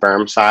call it the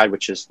berm side,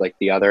 which is like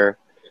the other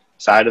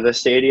side of the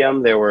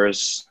stadium. There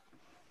was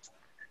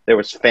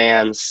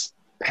fans,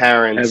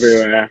 parents,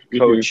 everywhere,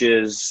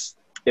 coaches.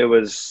 It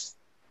was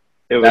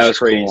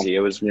crazy. Cool. It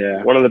was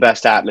one of the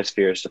best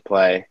atmospheres to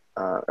play,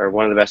 or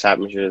one of the best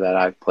atmospheres that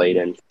I've played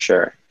in, for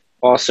sure.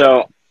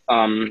 Also,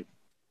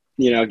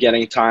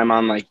 getting time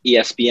on like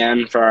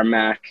ESPN for our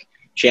MAC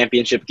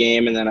championship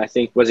game, and then I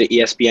think was it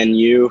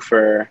ESPNU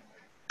for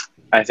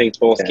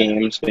both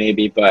games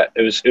maybe, but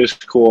it was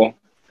cool.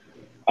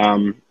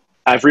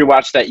 I've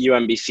rewatched that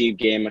UMBC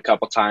game a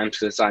couple times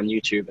because it's on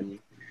YouTube, and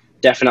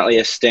definitely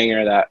a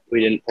stinger that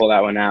we didn't pull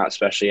that one out,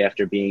 especially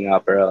after being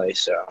up early.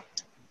 So,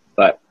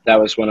 but that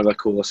was one of the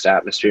coolest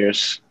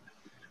atmospheres.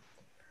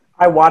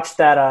 I watched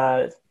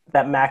that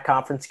MAC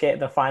conference game,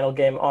 the final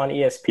game, on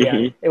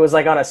ESPN. It was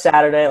like on a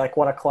Saturday, like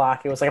 1:00.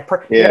 It was like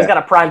you guys got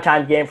a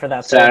primetime game for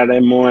that Saturday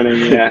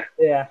morning. Yeah.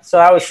 Yeah. So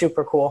that was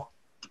super cool.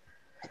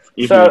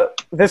 So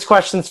this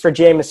question's for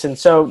Jameson.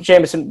 So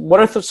Jameson,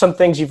 what are some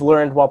things you've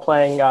learned while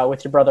playing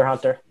with your brother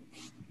Hunter?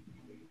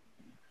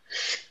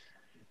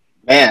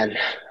 Man,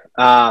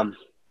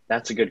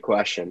 that's a good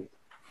question.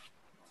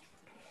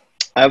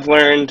 I've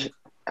learned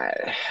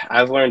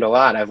a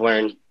lot. I've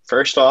learned,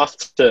 first off,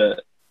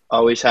 to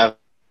always have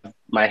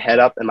my head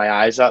up and my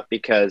eyes up,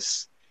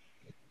 because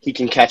he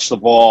can catch the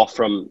ball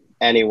from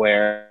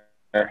anywhere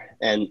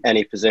and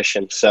any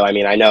position. So, I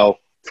mean, I know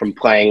from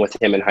playing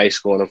with him in high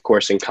school and, of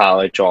course, in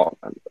college, all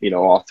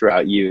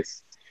throughout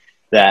youth,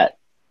 that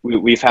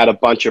we've had a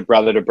bunch of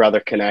brother-to-brother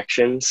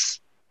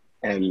connections,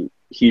 and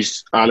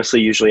he's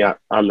honestly usually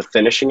on the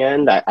finishing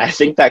end. I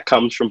think that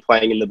comes from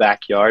playing in the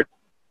backyard,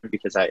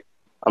 because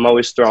I'm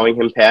always throwing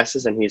him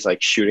passes and he's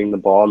like shooting the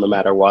ball no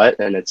matter what,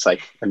 and it's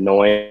like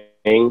annoying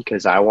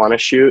because I want to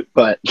shoot,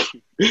 but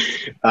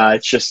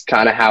it's just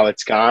kind of how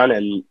it's gone,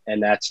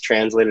 and that's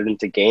translated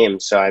into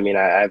games. So, I mean,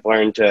 I've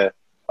learned to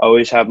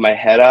always have my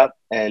head up,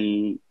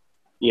 and,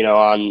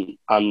 on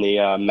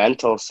the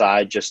mental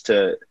side, just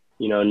to,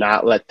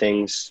 not let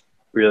things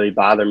really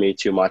bother me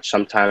too much.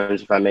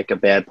 Sometimes if I make a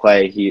bad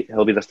play,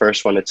 he'll be the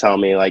first one to tell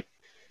me, like,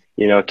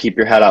 keep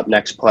your head up,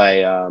 next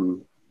play,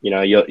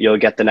 you'll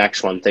get the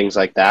next one, things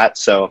like that.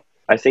 So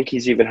I think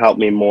he's even helped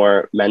me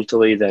more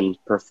mentally than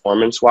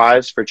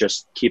performance-wise, for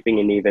just keeping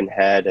an even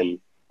head and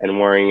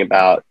worrying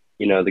about,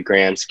 the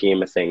grand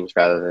scheme of things,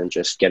 rather than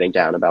just getting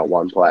down about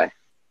one play.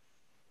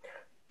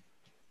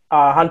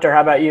 Hunter,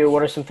 how about you?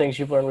 What are some things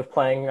you've learned with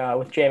playing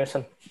with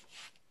Jameson?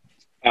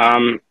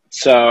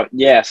 So,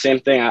 yeah, same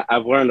thing.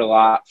 I've learned a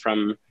lot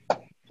from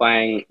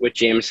playing with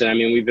Jameson. I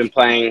mean, we've been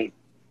playing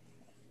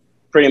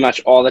pretty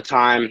much all the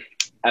time,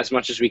 as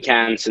much as we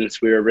can,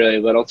 since we were really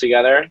little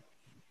together.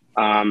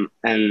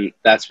 And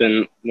that's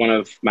been one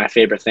of my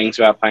favorite things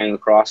about playing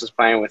lacrosse, is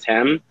playing with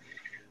him.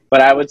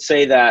 But I would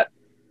say that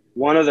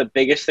one of the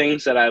biggest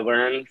things that I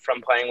learned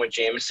from playing with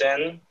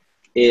Jameson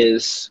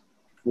is,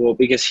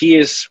 because he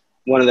is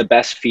one of the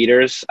best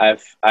feeders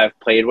I've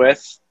played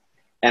with.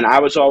 And I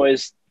was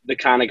always the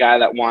kind of guy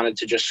that wanted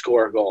to just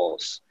score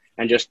goals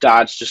and just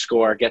dodge to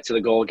score, get to the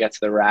goal, get to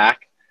the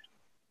rack.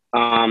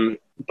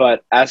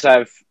 But as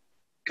I've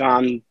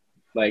gone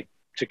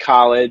to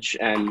college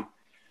and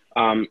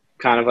kind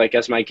of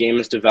as my game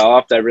has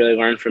developed, I really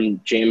learned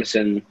from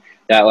Jameson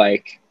that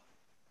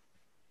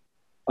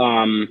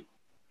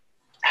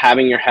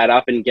having your head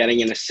up and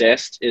getting an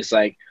assist is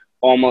like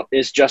almost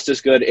is just as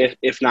good,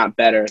 if not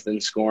better,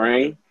 than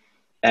scoring.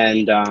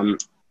 And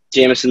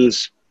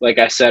Jamison's, like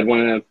I said,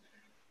 one of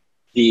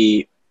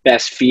the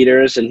best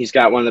feeders, and he's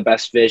got one of the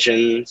best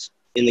visions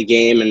in the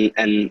game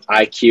and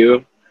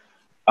IQ.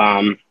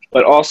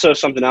 But also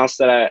something else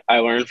that I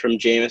learned from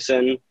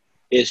Jamison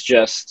is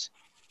just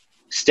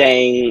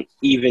staying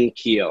even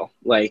keel.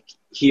 Like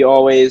he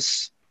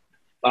always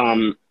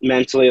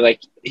mentally,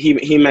 like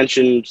he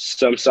mentioned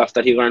some stuff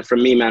that he learned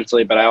from me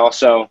mentally, but I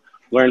also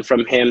learned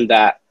from him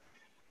that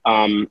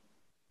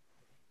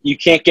you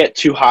can't get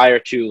too high or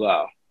too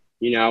low.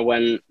 You know,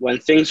 when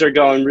things are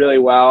going really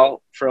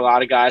well for a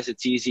lot of guys,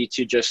 it's easy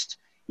to just,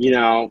 you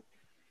know,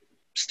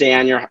 stay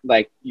on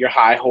your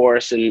high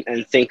horse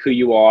and think who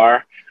you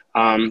are.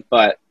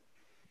 But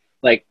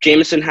like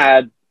Jamison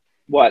had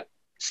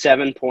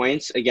 7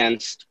 points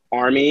against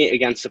Army,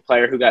 against a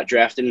player who got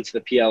drafted into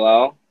the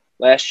PLL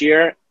last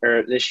year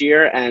or this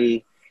year.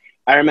 And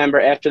I remember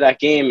after that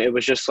game, it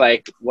was just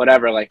like,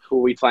 whatever, like, who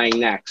are we playing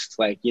next?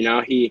 Like, you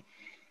know, he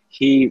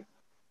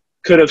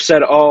could have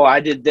said, oh, I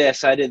did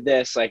this.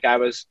 Like I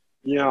was,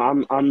 you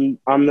know,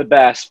 I'm the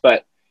best.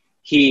 But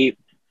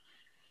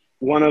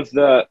one of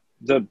the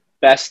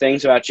best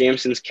things about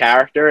Jamison's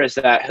character is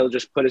that he'll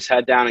just put his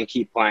head down and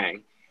keep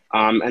playing.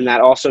 And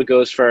that also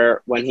goes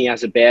for when he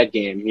has a bad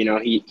game. You know,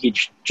 he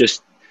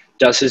just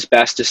does his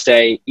best to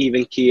stay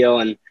even keel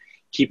and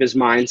keep his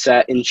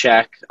mindset in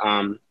check.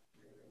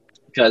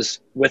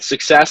 Because with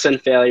success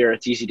and failure,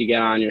 it's easy to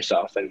get on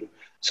yourself. And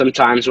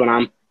sometimes when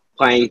I'm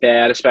playing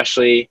bad,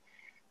 especially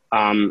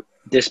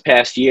this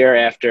past year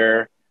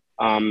after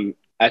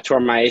I tore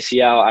my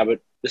ACL,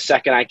 the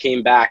second I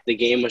came back, the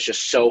game was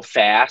just so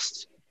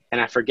fast, and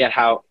I forget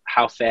how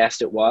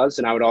fast it was.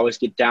 And I would always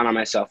get down on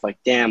myself, like,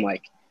 damn,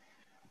 like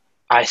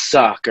I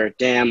suck, or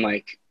damn,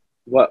 like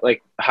what,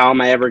 like how am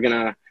I ever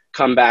gonna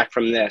come back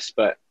from this?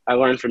 But I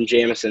learned from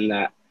Jamison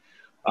that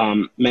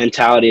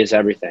mentality is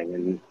everything,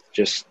 and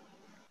just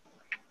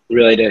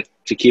really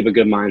to keep a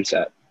good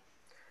mindset.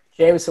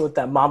 Jamison with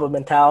that Mamba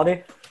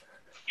mentality.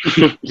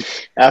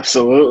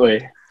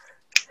 Absolutely.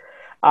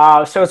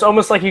 So it's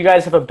almost like you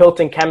guys have a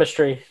built-in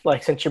chemistry,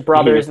 like since you're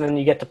brothers and then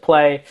you get to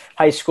play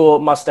high school,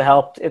 it must have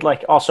helped. It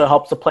like also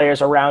helps the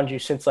players around you,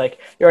 since like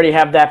you already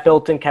have that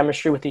built-in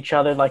chemistry with each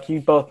other. Like you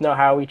both know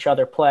how each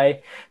other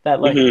play,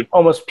 that like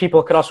almost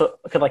people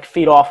could like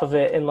feed off of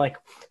it and like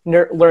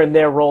learn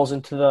their roles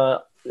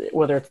into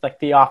whether it's like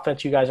the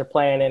offense you guys are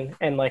playing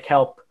and like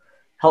help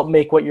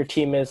make what your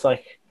team is,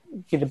 like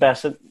be the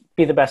best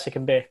it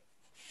can be.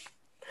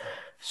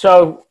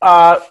 So,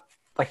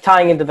 like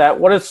tying into that,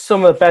 what are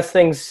some of the best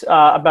things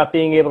about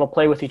being able to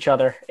play with each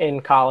other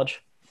in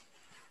college?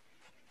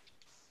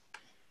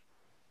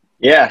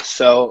 Yeah,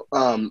 so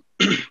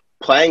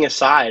playing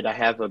aside, I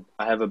have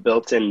a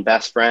built-in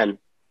best friend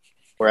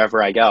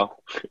wherever I go.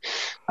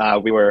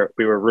 We were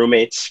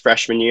roommates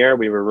freshman year,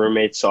 we were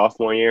roommates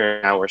sophomore year,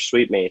 and now we're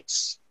suite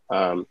mates.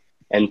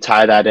 And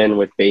tie that in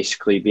with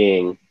basically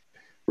being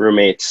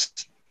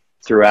roommates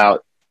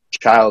throughout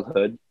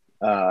childhood.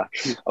 A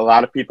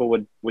lot of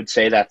people would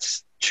say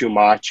that's too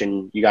much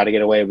and you got to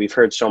get away. We've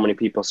heard so many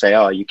people say,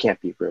 oh, you can't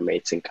be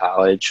roommates in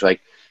college.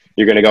 Like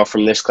you're going to go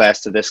from this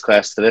class to this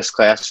class to this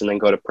class and then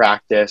go to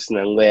practice and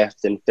then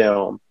lift and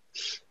film.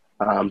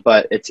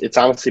 But it's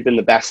honestly been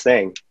the best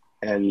thing,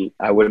 and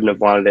I wouldn't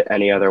have wanted it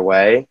any other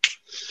way.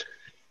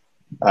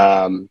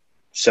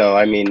 So,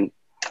 I mean,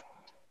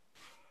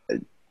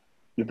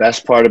 the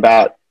best part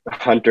about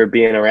Hunter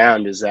being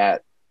around is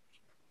that,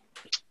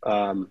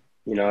 you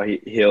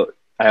know,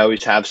 I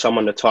always have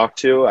someone to talk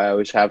to. I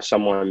always have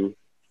someone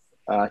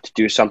to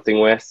do something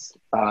with,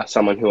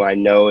 someone who I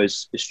know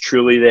is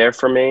truly there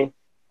for me.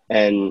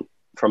 And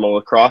from a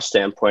lacrosse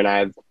standpoint, I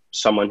have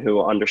someone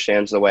who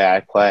understands the way I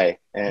play.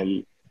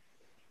 And,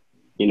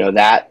 you know,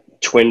 that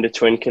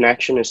twin-to-twin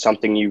connection is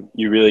something you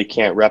really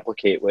can't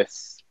replicate with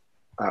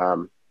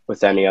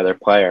any other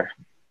player.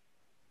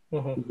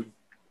 Mm-hmm.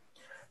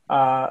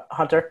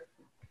 Hunter?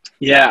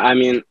 Yeah, I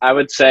mean, I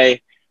would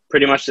say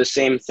pretty much the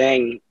same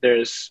thing.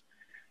 There's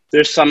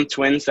some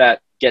twins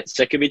that get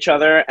sick of each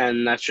other,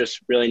 and that's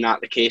just really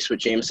not the case with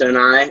Jamison and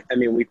I. I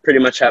mean, we pretty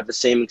much have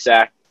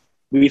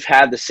we've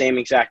had the same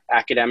exact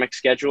academic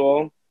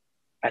schedule.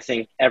 I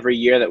think every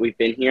year that we've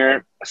been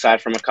here,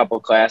 aside from a couple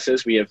of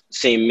classes, we have the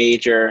same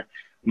major,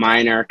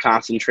 minor,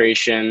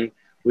 concentration.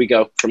 We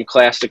go from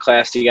class to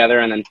class together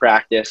and then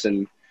practice.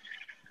 And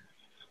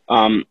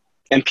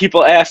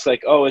people ask,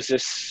 like, oh, is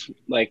this,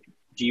 like,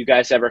 do you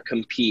guys ever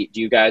compete?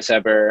 Do you guys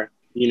ever,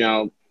 you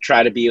know,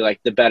 try to be,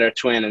 like, the better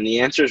twin? And the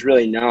answer is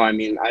really no. I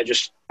mean, I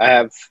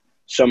have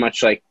so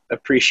much, like,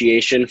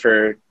 appreciation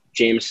for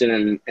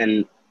Jamison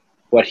and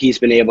what he's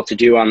been able to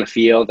do on the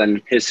field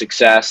and his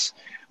success.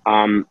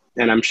 And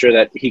I'm sure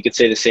that he could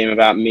say the same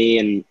about me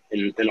in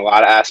a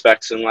lot of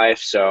aspects in life.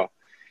 So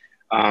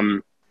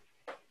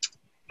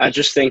I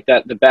just think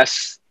that the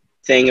best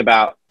thing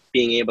about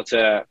being able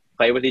to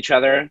play with each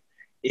other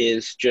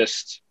is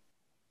just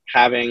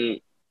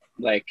having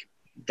like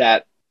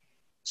that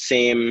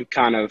same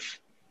kind of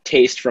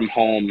taste from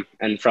home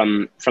and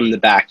from the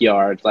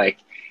backyard. Like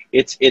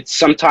it's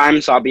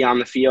sometimes I'll be on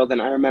the field,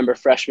 and I remember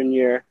freshman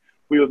year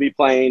we would be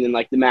playing in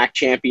like the MAC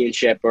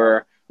championship,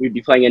 or we'd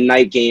be playing a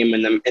night game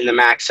in the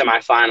MAC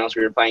semifinals.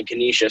 We were playing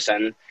Canisius,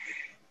 and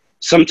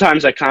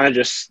sometimes I kind of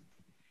just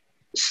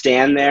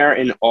stand there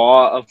in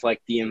awe of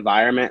like the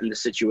environment and the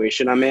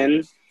situation I'm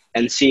in,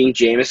 and seeing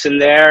Jamison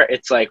there,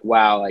 it's like,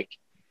 wow, like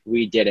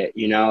we did it,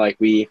 you know, like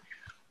we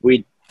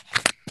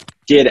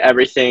did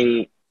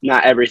everything,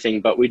 not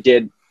everything, but we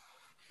did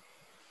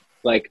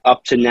like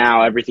up to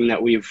now everything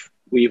that we've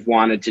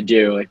wanted to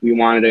do. Like we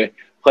wanted to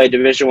play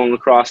Division I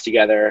lacrosse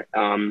together,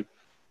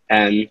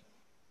 and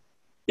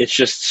it's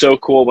just so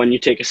cool when you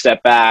take a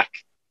step back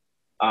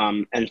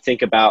and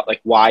think about like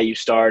why you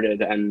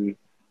started and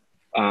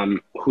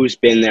who's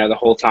been there the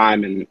whole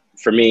time. And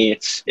for me,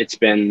 it's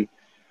been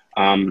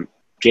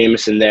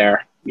Jamison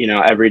there. You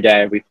know, every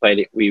day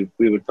we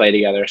would play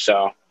together.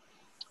 So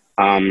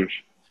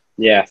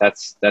yeah,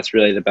 that's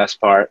really the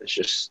best part. It's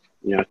just,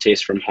 you know,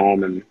 taste from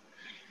home and,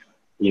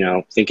 you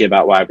know, thinking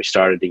about why we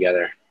started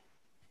together.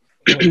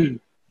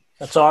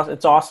 That's awesome.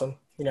 It's awesome.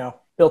 You know,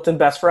 built-in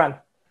best friend.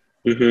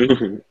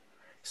 Mm-hmm.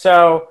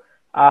 So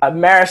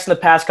Marist in the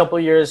past couple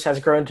of years has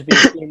grown to be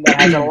a team that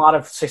has had a lot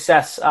of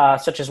success,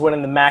 such as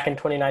winning the MAC in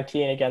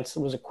 2019 against,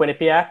 was it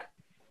Quinnipiac?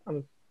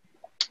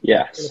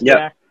 Yes. Quinnipiac.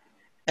 Yep.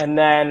 And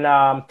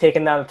then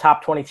taking down the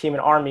top 20 team in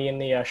Army in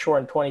the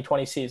shortened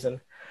 2020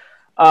 season.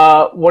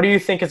 What do you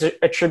think is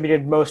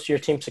attributed most to your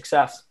team's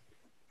success?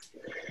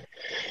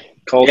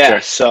 Culture. Yeah.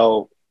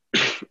 So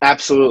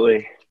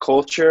absolutely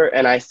culture.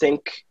 And I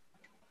think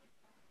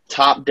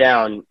top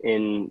down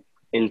in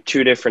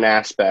two different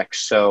aspects.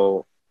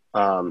 So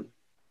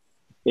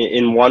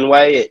in one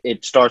way,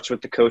 it starts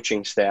with the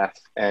coaching staff,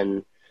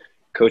 and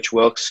Coach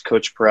Wilkes,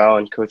 Coach Perel,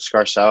 and Coach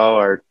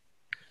Scarcello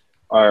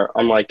are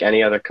unlike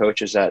any other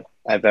coaches that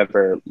I've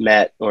ever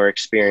met or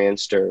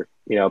experienced or,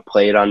 you know,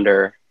 played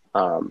under.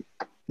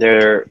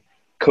 They're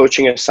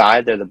coaching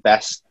aside, they're the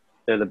best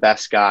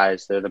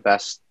guys. They're the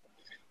best,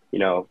 you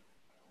know,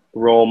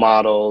 role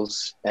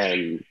models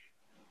and,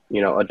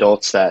 you know,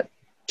 adults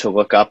to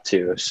look up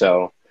to.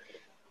 So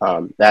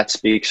that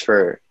speaks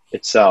for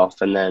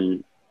itself. And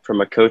then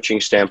from a coaching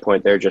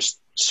standpoint, they're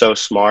just so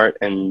smart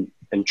and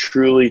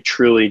truly,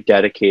 truly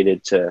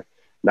dedicated to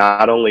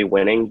not only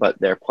winning, but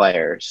their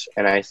players.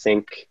 And I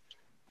think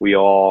we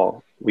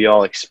all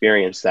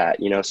experience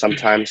that. You know,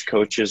 sometimes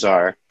coaches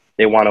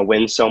they want to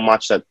win so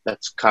much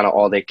that's kind of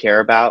all they care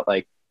about.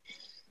 Like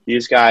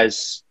these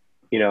guys,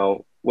 you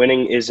know,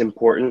 winning is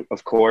important,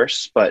 of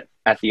course, but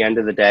at the end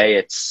of the day,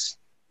 it's,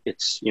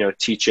 you know,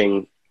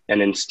 teaching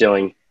and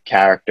instilling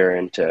character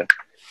into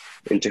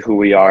who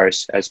we are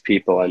as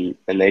people. And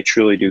they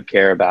truly do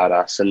care about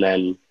us. And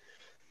then,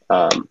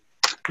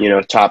 you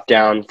know, top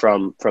down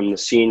from the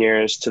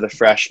seniors to the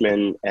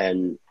freshmen,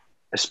 and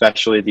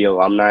especially the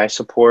alumni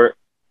support.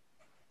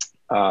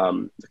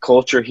 The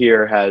culture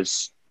here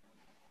has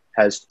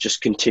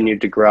just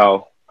continued to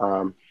grow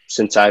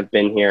since I've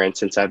been here and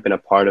since I've been a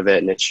part of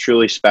it. And it's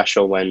truly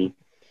special when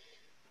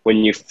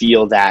you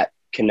feel that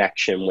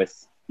connection with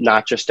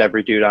not just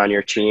every dude on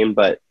your team,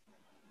 but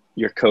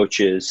your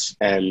coaches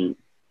and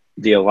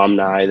the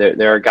alumni.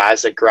 There are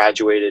guys that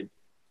graduated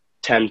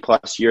 10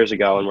 plus years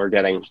ago, and we're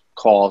getting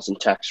calls and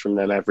texts from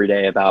them every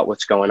day about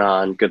what's going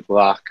on. Good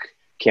luck.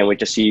 Can't wait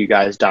to see you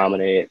guys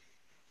dominate.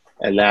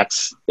 And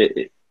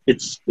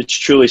it's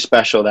truly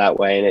special that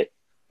way. And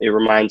it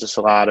reminds us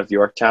a lot of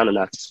Yorktown. And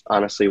that's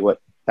honestly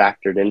what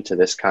factored into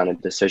this kind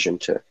of decision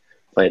to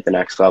play at the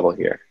next level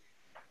here.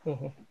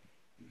 Mm-hmm.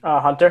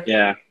 Hunter?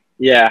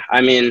 Yeah.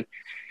 I mean,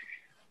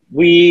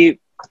 we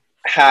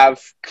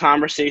have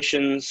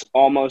conversations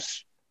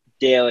almost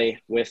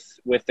daily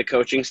with the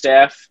coaching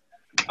staff.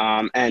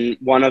 And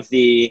one of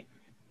the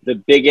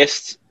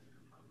biggest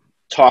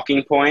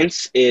talking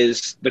points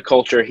is the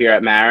culture here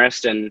at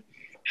Marist, and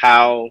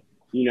how,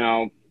 you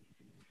know,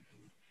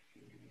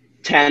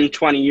 10,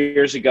 20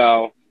 years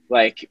ago,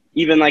 like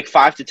even like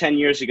 5 to 10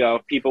 years ago,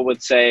 people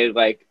would say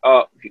like,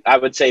 oh,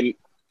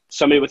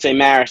 somebody would say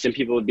Marist, and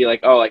people would be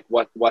like, oh, like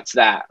what's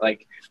that?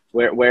 Like,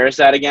 where is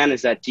that again?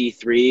 Is that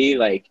D3?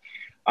 Like,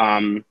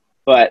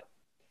 but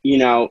you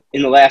know,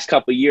 in the last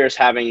couple of years,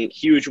 having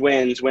huge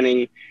wins,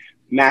 winning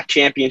MAC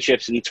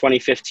championships in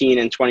 2015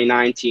 and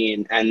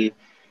 2019, and,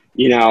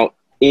 you know,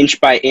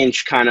 inch by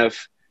inch kind of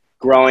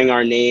growing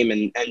our name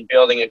and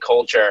building a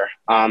culture,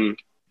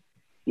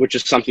 which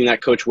is something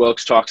that Coach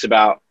Wilkes talks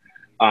about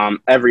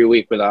every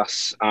week with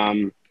us.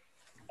 And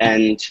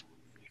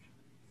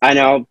I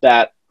know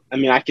that, I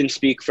mean, I can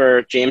speak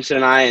for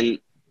Jameson and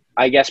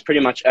I guess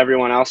pretty much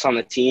everyone else on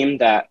the team,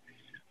 that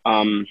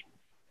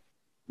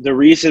the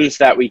reasons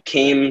that we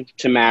came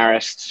to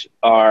Marist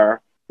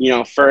are, you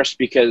know, first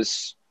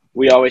because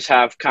we always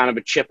have kind of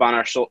a chip on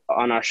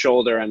our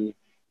shoulder, and,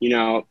 you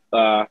know,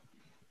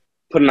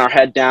 putting our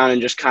head down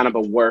and just kind of a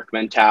work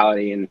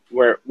mentality. And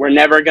we're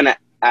never going to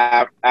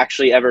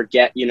actually ever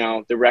get, you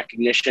know, the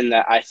recognition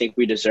that I think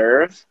we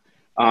deserve.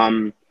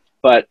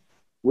 But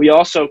we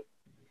also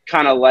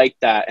kind of like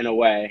that in a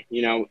way.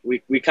 You know,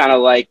 we kind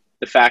of like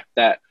the fact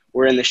that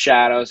we're in the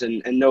shadows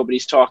and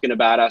nobody's talking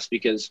about us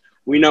because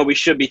we know we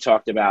should be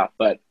talked about,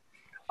 but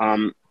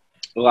a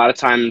lot of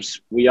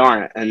times we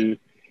aren't.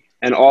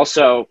 And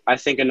also, I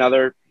think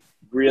another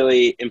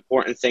really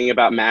important thing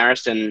about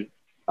Marist, and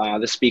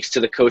this speaks to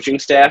the coaching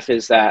staff,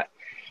 is that,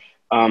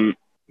 you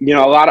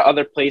know, a lot of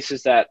other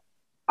places that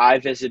I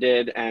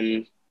visited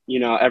and, you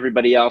know,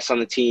 everybody else on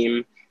the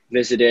team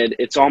visited,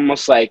 it's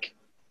almost like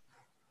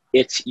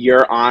it's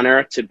your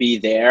honor to be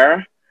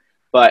there.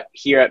 But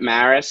here at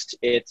Marist,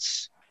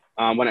 it's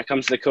when it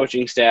comes to the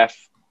coaching staff,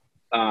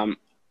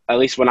 at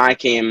least when I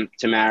came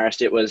to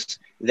Marist, it was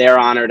their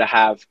honor to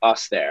have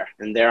us there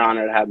and their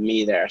honor to have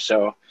me there.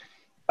 So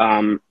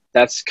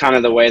that's kind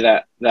of the way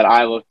that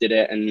I looked at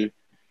it. And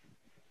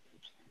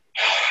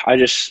I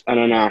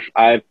don't know.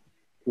 I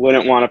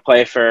wouldn't want to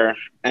play for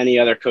any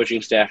other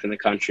coaching staff in the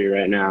country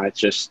right now. It's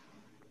just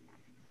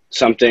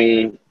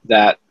something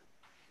that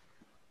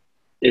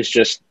is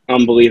just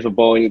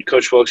unbelievable. And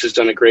Coach Wilkes has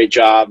done a great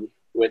job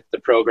with the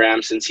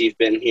program since he's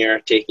been here,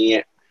 taking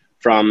it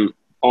from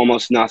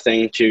almost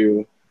nothing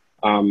to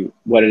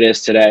what it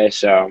is today.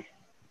 So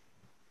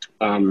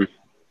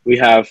we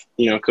have,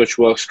 you know, Coach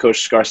Wilkes,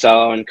 Coach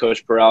Scarcello, and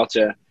Coach Burrell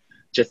to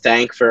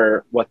thank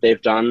for what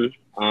they've done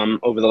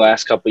over the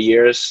last couple of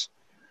years.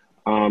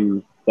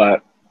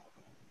 But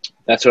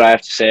that's what I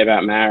have to say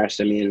about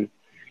Marist. I mean,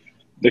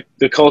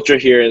 the culture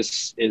here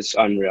is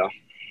unreal.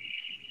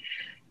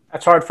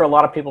 That's hard for a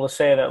lot of people to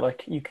say, that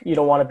like you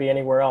don't want to be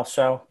anywhere else.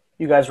 So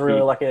you guys are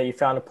really lucky that you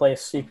found a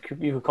place you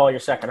could call your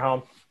second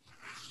home.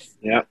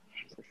 Yeah,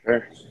 for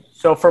sure.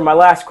 So for my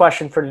last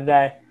question for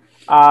today,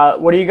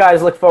 what do you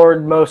guys look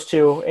forward most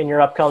to in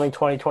your upcoming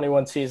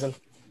 2021 season?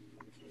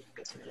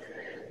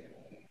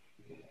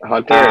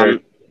 Hunter.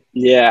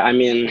 Yeah, I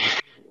mean,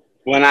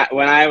 when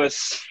I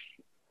was,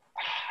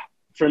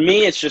 for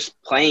me, it's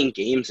just playing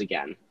games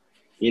again.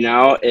 You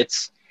know,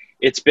 it's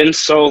been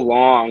so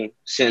long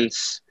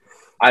since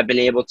I've been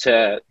able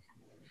to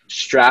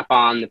strap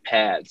on the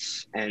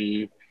pads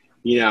and,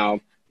 you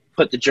know,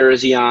 put the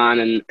jersey on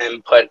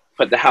and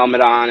put the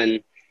helmet on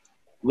and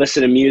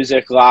listen to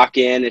music, lock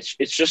in. It's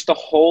just the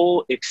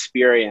whole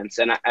experience.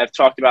 And I've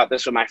talked about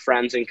this with my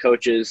friends and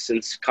coaches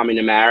since coming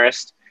to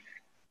Marist.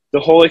 The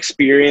whole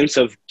experience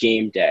of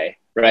game day,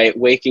 right?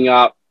 Waking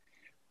up,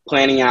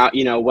 planning out,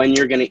 you know, when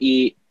you're going to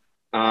eat,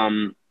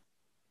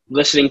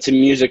 listening to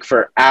music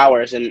for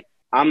hours. And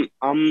I'm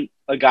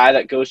a guy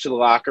that goes to the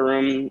locker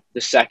room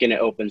the second it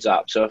opens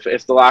up. So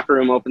if the locker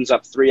room opens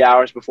up 3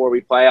 hours before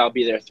we play, I'll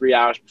be there 3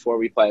 hours before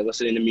we play,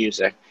 listening to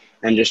music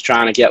and just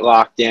trying to get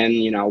locked in,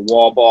 you know,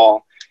 wall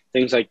ball,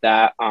 things like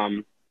that.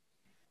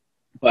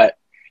 But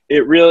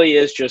it really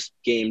is just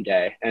game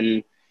day.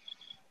 And,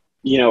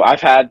 you know,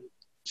 I've had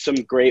some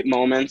great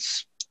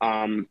moments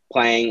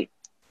playing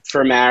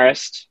for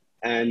Marist.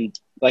 And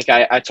like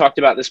I talked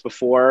about this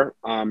before,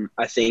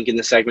 I think in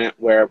the segment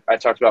where I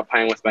talked about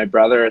playing with my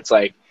brother, it's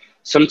like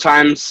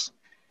sometimes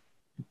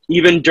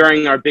even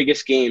during our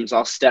biggest games,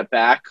 I'll step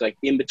back, like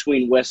in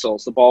between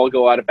whistles, the ball will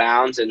go out of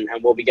bounds and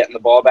we'll be getting the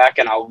ball back,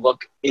 and I'll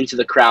look into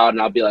the crowd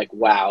and I'll be like,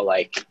 wow,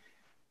 like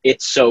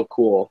it's so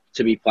cool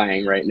to be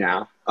playing right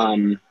now.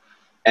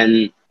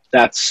 And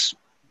that's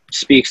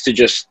speaks to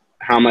just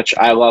how much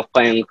I love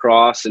playing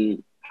lacrosse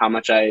and how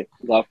much I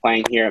love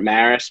playing here at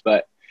Marist.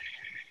 But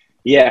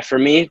yeah, for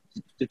me,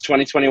 the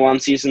 2021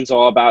 season's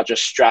all about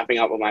just strapping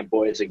up with my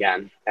boys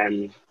again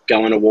and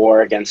going to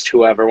war against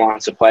whoever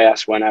wants to play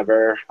us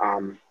whenever,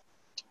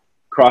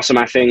 crossing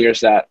my fingers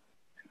that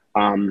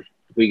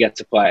we get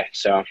to play.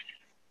 So,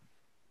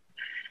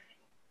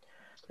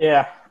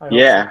 yeah.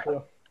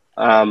 So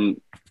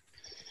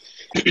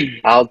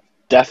I'll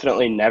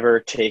definitely never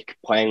take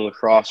playing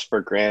lacrosse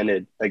for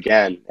granted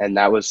again. And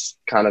that was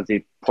kind of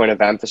the point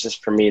of emphasis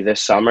for me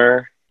this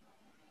summer,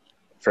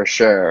 for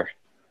sure.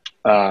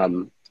 I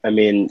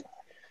mean,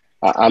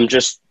 I'm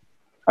just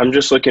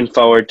looking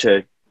forward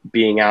to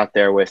being out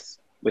there with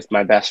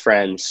my best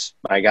friends,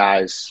 my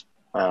guys,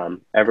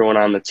 everyone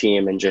on the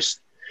team, and just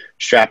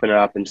strapping it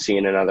up and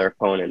seeing another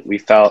opponent. We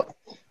felt,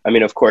 I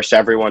mean, of course,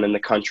 everyone in the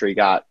country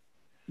got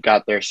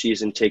their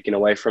season taken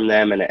away from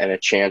them and a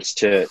chance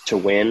to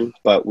win,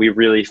 but we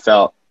really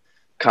felt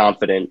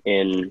confident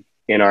in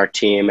our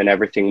team and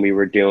everything we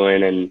were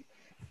doing.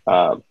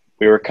 And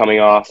we were coming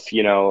off,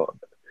 you know,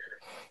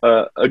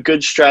 a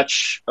good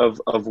stretch of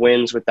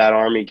wins with that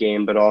Army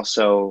game, but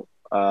also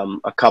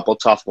a couple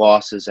tough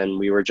losses, and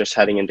we were just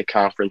heading into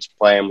conference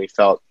play, and we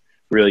felt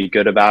really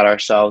good about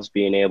ourselves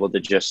being able to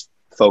just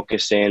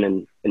focus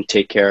in and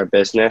take care of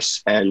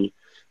business. And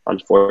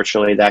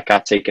unfortunately that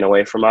got taken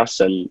away from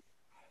us. And,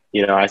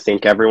 you know, I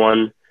think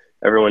everyone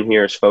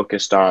here is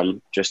focused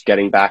on just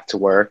getting back to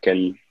work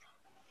and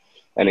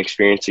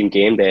experiencing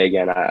game day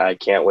again. I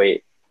can't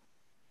wait.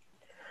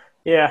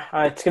 Yeah,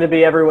 it's going to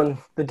be everyone.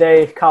 The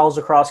day college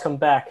lacrosse come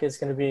back is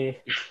going to be.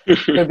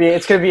 It's going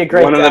to be a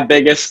great. One of the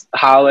biggest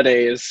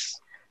holidays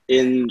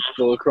in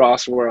the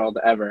lacrosse world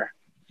ever.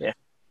 Yeah.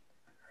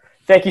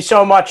 Thank you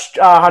so much,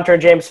 Hunter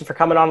and Jameson, for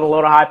coming on the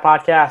Low to High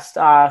podcast.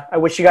 I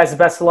wish you guys the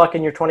best of luck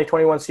in your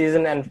 2021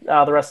 season and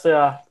the rest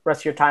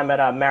of your time at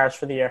Marist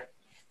for the year.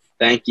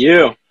 Thank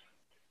you.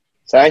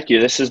 Thank you.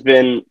 This has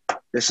been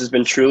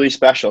truly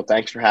special.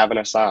 Thanks for having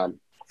us on.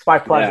 It's my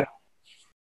pleasure. Yeah.